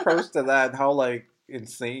just their approach to that, and how like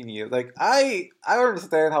insane he is. Like I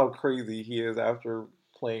understand how crazy he is after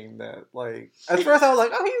playing that. Like at first I was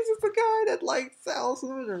like, oh, he's just a guy that likes Alice in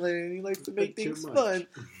Wonderland. He likes to make Too things much. fun.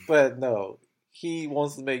 But no, he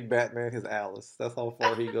wants to make Batman his Alice. That's how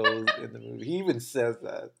far he goes in the movie. He even says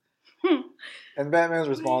that. And Batman's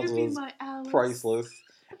response Will you be was my Alice? priceless.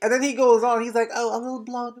 And then he goes on, he's like, oh, a little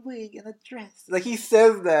blonde wig and a dress. Like, he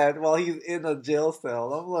says that while he's in a jail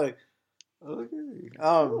cell. I'm like, okay.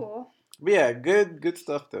 Cool. But yeah, good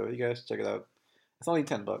stuff, though. You guys check it out. It's only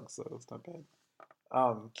 $10, so it's not bad.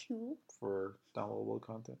 Cool. For downloadable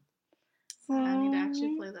content. I need to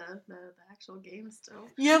actually play the actual game still.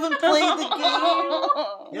 You haven't played the game?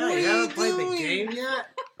 Yeah, What you are haven't you played doing? the game yet?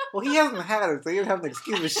 Well, he hasn't had it, so he doesn't have an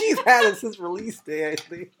excuse. But she's had it since release day, I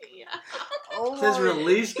think. Yeah. Oh, Since my-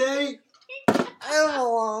 release date?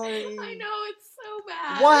 Emily. I know, it's so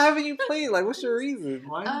bad. Why haven't you played? Like, what's your reason?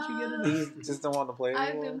 Why didn't you get You it? just don't want to play I've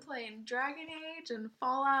anymore? been playing Dragon Age and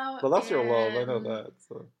Fallout. Well, that's your love. I know and that.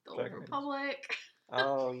 So, The Old Dragon Age. Republic.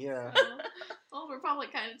 Oh, yeah. So, Old Republic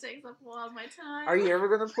kind of takes up a lot of my time. Are you ever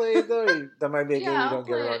going to play it, though? That might be a game you Yeah, I'll don't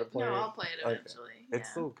get play around it. to play. No, I'll play it Okay. eventually. It's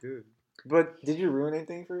yeah. so good. But did you ruin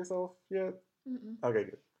anything for yourself yet? Mm-mm. Okay,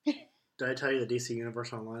 good. Did I tell you the DC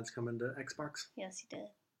Universe Online's coming to Xbox? Yes, you did.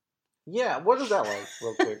 Yeah, what is that like,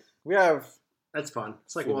 real quick? We have... That's fun.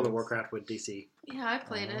 It's like Few World of minutes. Warcraft with DC. Yeah, I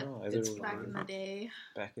played it Oh, is It's it back fun. in the day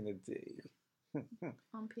back in the day.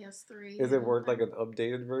 on PS3. Is it worth like an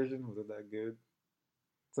updated version? Was it that good?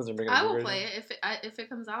 Since they're making a I new will version. play it if it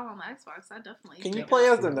comes out on the Xbox. I definitely. Can you pick it play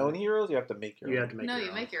up. as the known heroes? You have to make your You own. have to make No, your you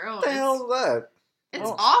own. make your own. What the hell is that? It's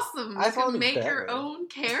Oh, awesome. I You thought can it'd be make your Batman. own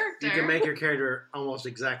character. You can make your character almost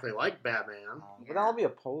exactly like Batman. But I'll be a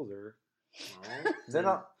poser. No, Then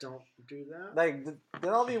I'll- don't do that. Like,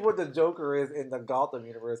 then I'll be what the Joker is in the Gotham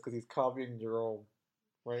universe because he's copying Jerome,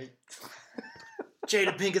 right?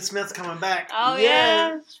 Jada Pinkett Smith's coming back. Oh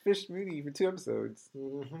yeah. Fish Mooney for 2 episodes.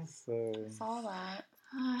 Mhm. So Saw that.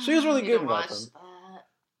 She was really I need good to in watch Gotham. that.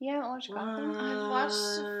 You haven't watched Gotham? I've watched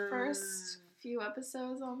the first few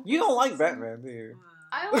episodes on. the you don't first like season. Batman, do you?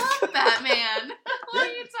 I love Batman. What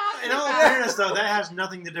are you talking In all about? fairness, though, that has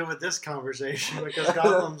nothing to do with this conversation because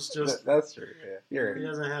Gotham's just. That's true. Yeah, you're He right.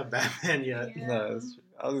 doesn't have Batman yet. Yeah. No, that's true.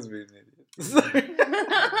 I'll just be an idiot.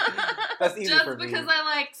 That's easy Just for me. because I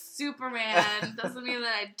like Superman doesn't mean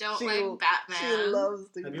that I don't She- like Batman. She loves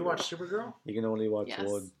the Have you watched Supergirl? You can only watch Yes,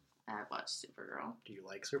 one. I have watched Supergirl. Do you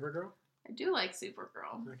like Supergirl? I do like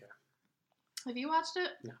Supergirl. Okay. Have you watched it?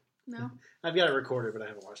 No. No, I've got it recorded, but I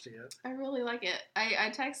haven't watched it yet. I really like it.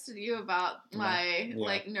 I texted you about my Yeah.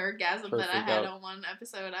 like nerdgasm Her that I freak had out. on one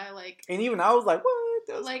episode. I like And even I was like, what?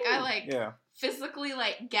 That was Like, cool. I like- Yeah. physically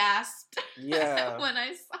like gasped Yeah. when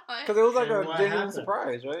I saw Because it. it was like And a what genuine happened?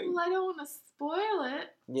 surprise, right? Well, I don't want to spoil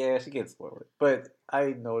it. Yeah, she gets spoiled. But I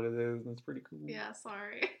know what it is, and it's pretty cool. Yeah,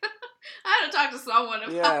 sorry. I had to talk to someone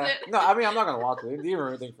about Yeah. it. No, I mean, I'm not going to watch it. It's even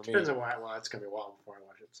anything for me. Depends on why. Well, it's gonna be a while before I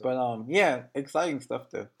watch it. So. But, yeah, exciting stuff,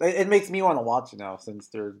 though. It makes me want to watch it now since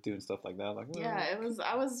they're doing stuff like that. Like, well, Yeah,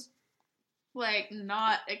 I was like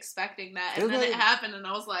not expecting that, and Isn't then it- it happened, and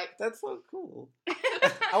I was like, That's so cool.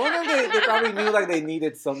 I wonder if they probably knew, like, they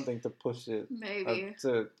needed something to push it maybe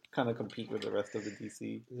to kind of compete with the rest of the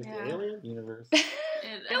DC Is it Yeah. the alien? universe. it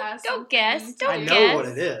Don't- has don't something guess, to don't I do- know guess. what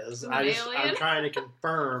it is. An I'm alien? trying to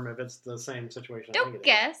confirm if it's the same situation. I think Don't it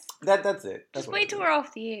guess. That's it. That's Just what wait it till is. we're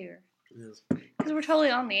off the air. It is. Because we're totally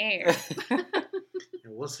on the air.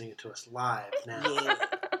 You're listening to us live now.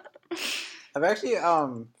 I've actually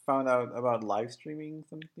found out about live streaming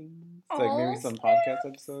some things, like maybe Aw, some podcast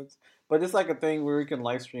episodes. But it's like a thing where we can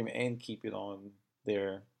live stream and keep it on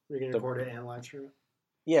there. We can The- record it and live stream it.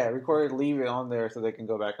 Yeah, record it, leave it on there so they can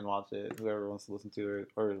go back and watch it. Whoever wants to listen to it,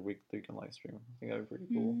 or we can live stream. I think that'd be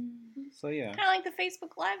pretty cool. So yeah, Kind of like the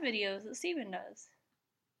Facebook Live videos that Steven does.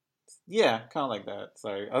 yeah, kind of like that.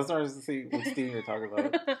 Sorry, I was starting to see what Steven you're talking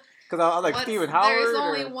about because I was like What's- Steven Howard. There's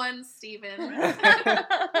only or- one Steven.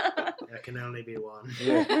 There can only be one.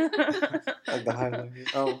 Yeah, like the highlight.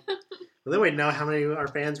 Oh, But then we know how many of our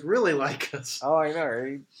fans really like us. oh, I know,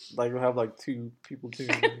 right? Like we'll have like 2 people too.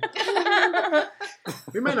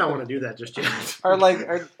 We might not want to do that just yet. Or like,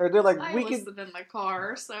 or they're like, I we can. listened in the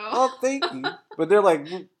car, so Oh, thank you. But they're like,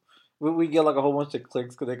 we get like a whole bunch of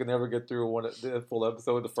clicks because they can never get through the full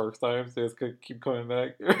episode the first time, so they just could keep coming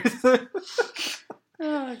back.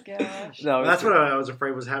 Oh gosh. No, That's what I was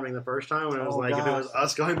afraid was happening the first time when it was Oh, like if it was gosh.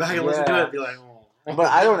 us going back and listening to Yeah. it, it'd be like, oh. But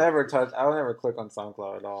I don't ever click on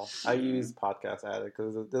SoundCloud at all. I use Podcast Addict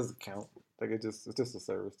because it doesn't count. Like it's just a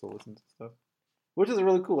service to listen to stuff. Which is a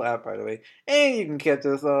really cool app, by the way. And you can catch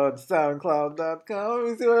us on SoundCloud.com.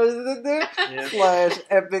 You see what I did there? Yeah.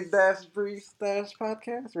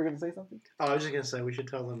 /epic-brief-podcast. We're gonna say something. Oh, I was just gonna say we should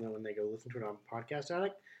tell them that when they go listen to it on Podcast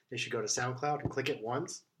Addict, they should go to SoundCloud and click it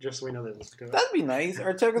once, just so we know they listen to it. That'd be nice.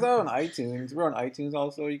 Or check us out on iTunes. We're on iTunes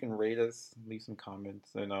also. You can rate us, leave some comments,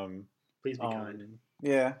 and Please be kind.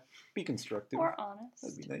 yeah, be constructive. Or honest.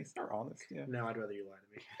 That'd be nice. Or honest, yeah. No, I'd rather you lie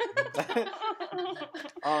to me.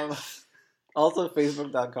 Also,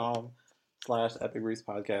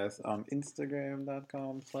 Facebook.com/EpicBreezePodcast,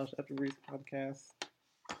 Instagram.com/EpicBreezePodcast,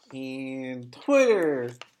 and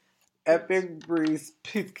Twitter,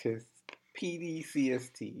 EpicBreezePodcast,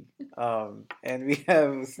 PDCST. And we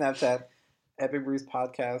have Snapchat,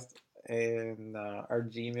 EpicBreezePodcast, and our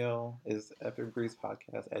Gmail is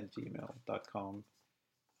epicbreezepodcast@gmail.com.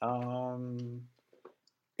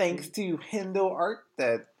 Thanks to Hendo Art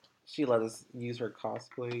that she let us use her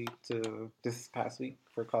cosplay to this past week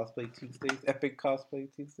for Cosplay Tuesdays, Epic Cosplay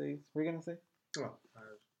Tuesdays. What are you gonna say? Oh,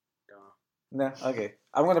 No, okay.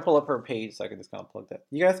 I'm gonna pull up her page so I can just kind of plug that.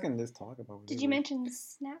 You guys can just talk about it. Did you mention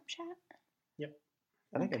Snapchat?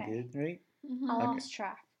 I think I Okay. did, right? Mhm. I Okay. lost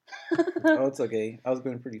track. Oh, it's okay. I was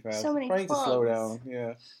going pretty fast. So many Probably need to slow plugs. down.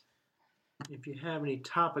 Yeah. if you have any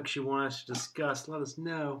topics you want us to discuss, let us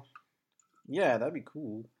know. Yeah, that'd be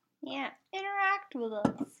cool. Yeah, interact with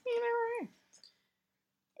us.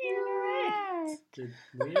 Interact. Dude,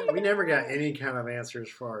 we never got any kind of answers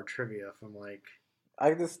for our trivia from like.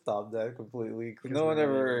 I just stopped that completely because 'Cause no one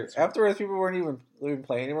nobody ever. answered. Afterwards, people weren't even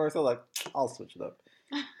playing anymore. So like, I'll switch it up.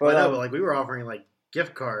 But But no, but like we were offering like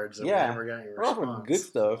gift cards that Yeah. we never got any We're offering response. good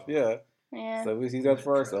stuff, yeah. Yeah. So we see that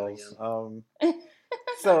for Might try that ourselves.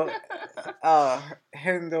 So,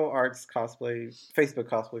 Hendo Arts Cosplay Facebook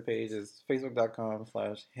cosplay page is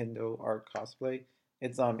facebook.com/Hendo Art Cosplay.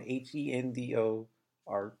 It's HENDO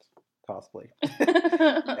Art Cosplay.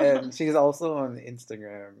 And she's also on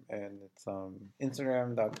Instagram, and it's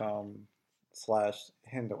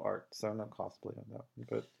Instagram.com/Hendo Art. So no cosplay on that one,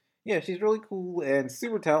 but yeah, she's really cool and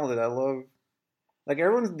super talented. I love, like,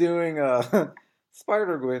 everyone's doing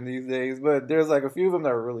Spider-Gwen these days, but there's like a few of them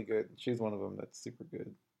that are really good. She's one of them that's super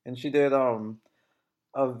good. And she did a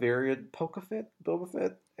variant Boba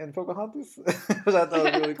Fett, and Pocahontas, which I thought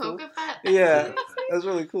was really cool. Poke Fett. Yeah, that's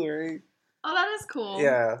really cool, right? Oh, that is cool.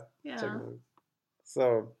 Yeah, Yeah. check it out.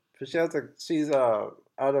 So, but she's out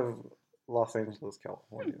of Los Angeles,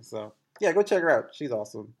 California. So yeah, go check her out. She's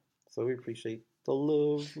awesome. So we appreciate the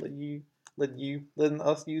love, letting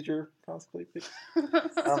us use your cosplay pics.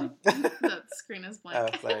 That screen is blank. Oh,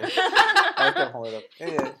 sorry. I can't hold it up.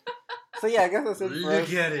 Anyway, so yeah, I guess that's it for Look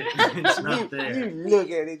us. at it. It's not there. You look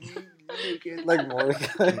at it. You look at it. Like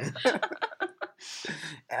Mordecai.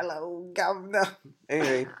 Hello, Governor.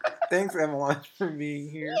 Anyway, thanks, Emmeline, for being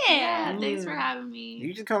here. Yeah, thanks for having me.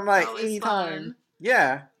 You should come by Always anytime. fun.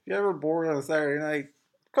 Yeah, if you're ever bored on a Saturday night,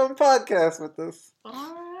 come podcast with us. All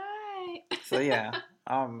right. So yeah,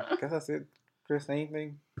 I guess that's it. Chris,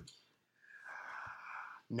 anything?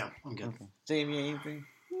 No, I'm good. Okay. Jamie, anything?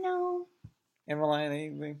 No. Emmeline,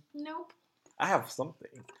 anything? Nope. I have something.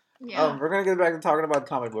 Yeah. We're gonna get back to talking about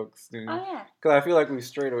comic books soon. Oh yeah. Because I feel like we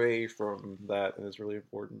strayed away from that, and it's really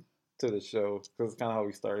important to the show. Because it's kind of how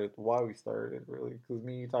we started, why we started, really. Because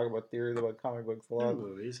me and you talk about theories about comic books a lot.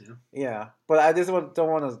 Movies, yeah. Yeah, but I just don't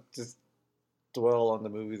want to just dwell on the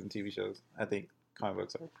movies and TV shows. I think comic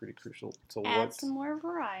books are pretty crucial to Add some more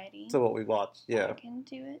variety. what we watch. Yeah, I can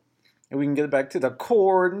do it. and we can get back to the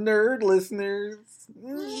core nerd listeners.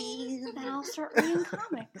 Then I'll start reading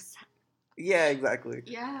comics. Yeah, exactly.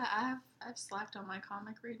 Yeah, I've slacked on my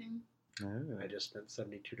comic reading. I just spent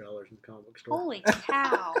 $72 in the comic book store. Holy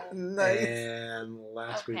cow. Nice. And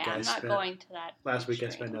last Okay, week I'm I not spent going to that. last week I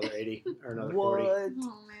extreme. spent another 80 or another What? 40.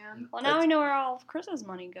 Oh man. Well, now I know where all of Chris's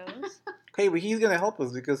money goes. Hey, but he's gonna help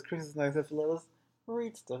us because Chris is nice enough to let us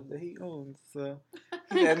read stuff that he owns. So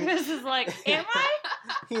he's adding, Chris is like, am I?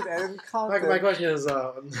 he's adding My content. question is,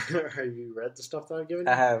 have you read the stuff that I've given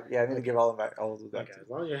you? I have. Yeah, I need to give all of them back. All of them back. Okay, as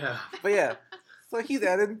long as you have. But yeah, so he's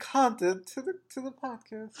adding content to the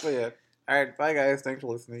podcast. But yeah, all right, bye guys. Thanks for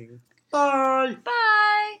listening. Bye.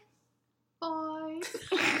 Bye. Bye.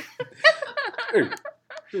 Hey.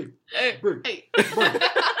 Hey. Bye.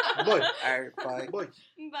 All right, bye. Bye. Bye.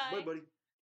 Bye, buddy.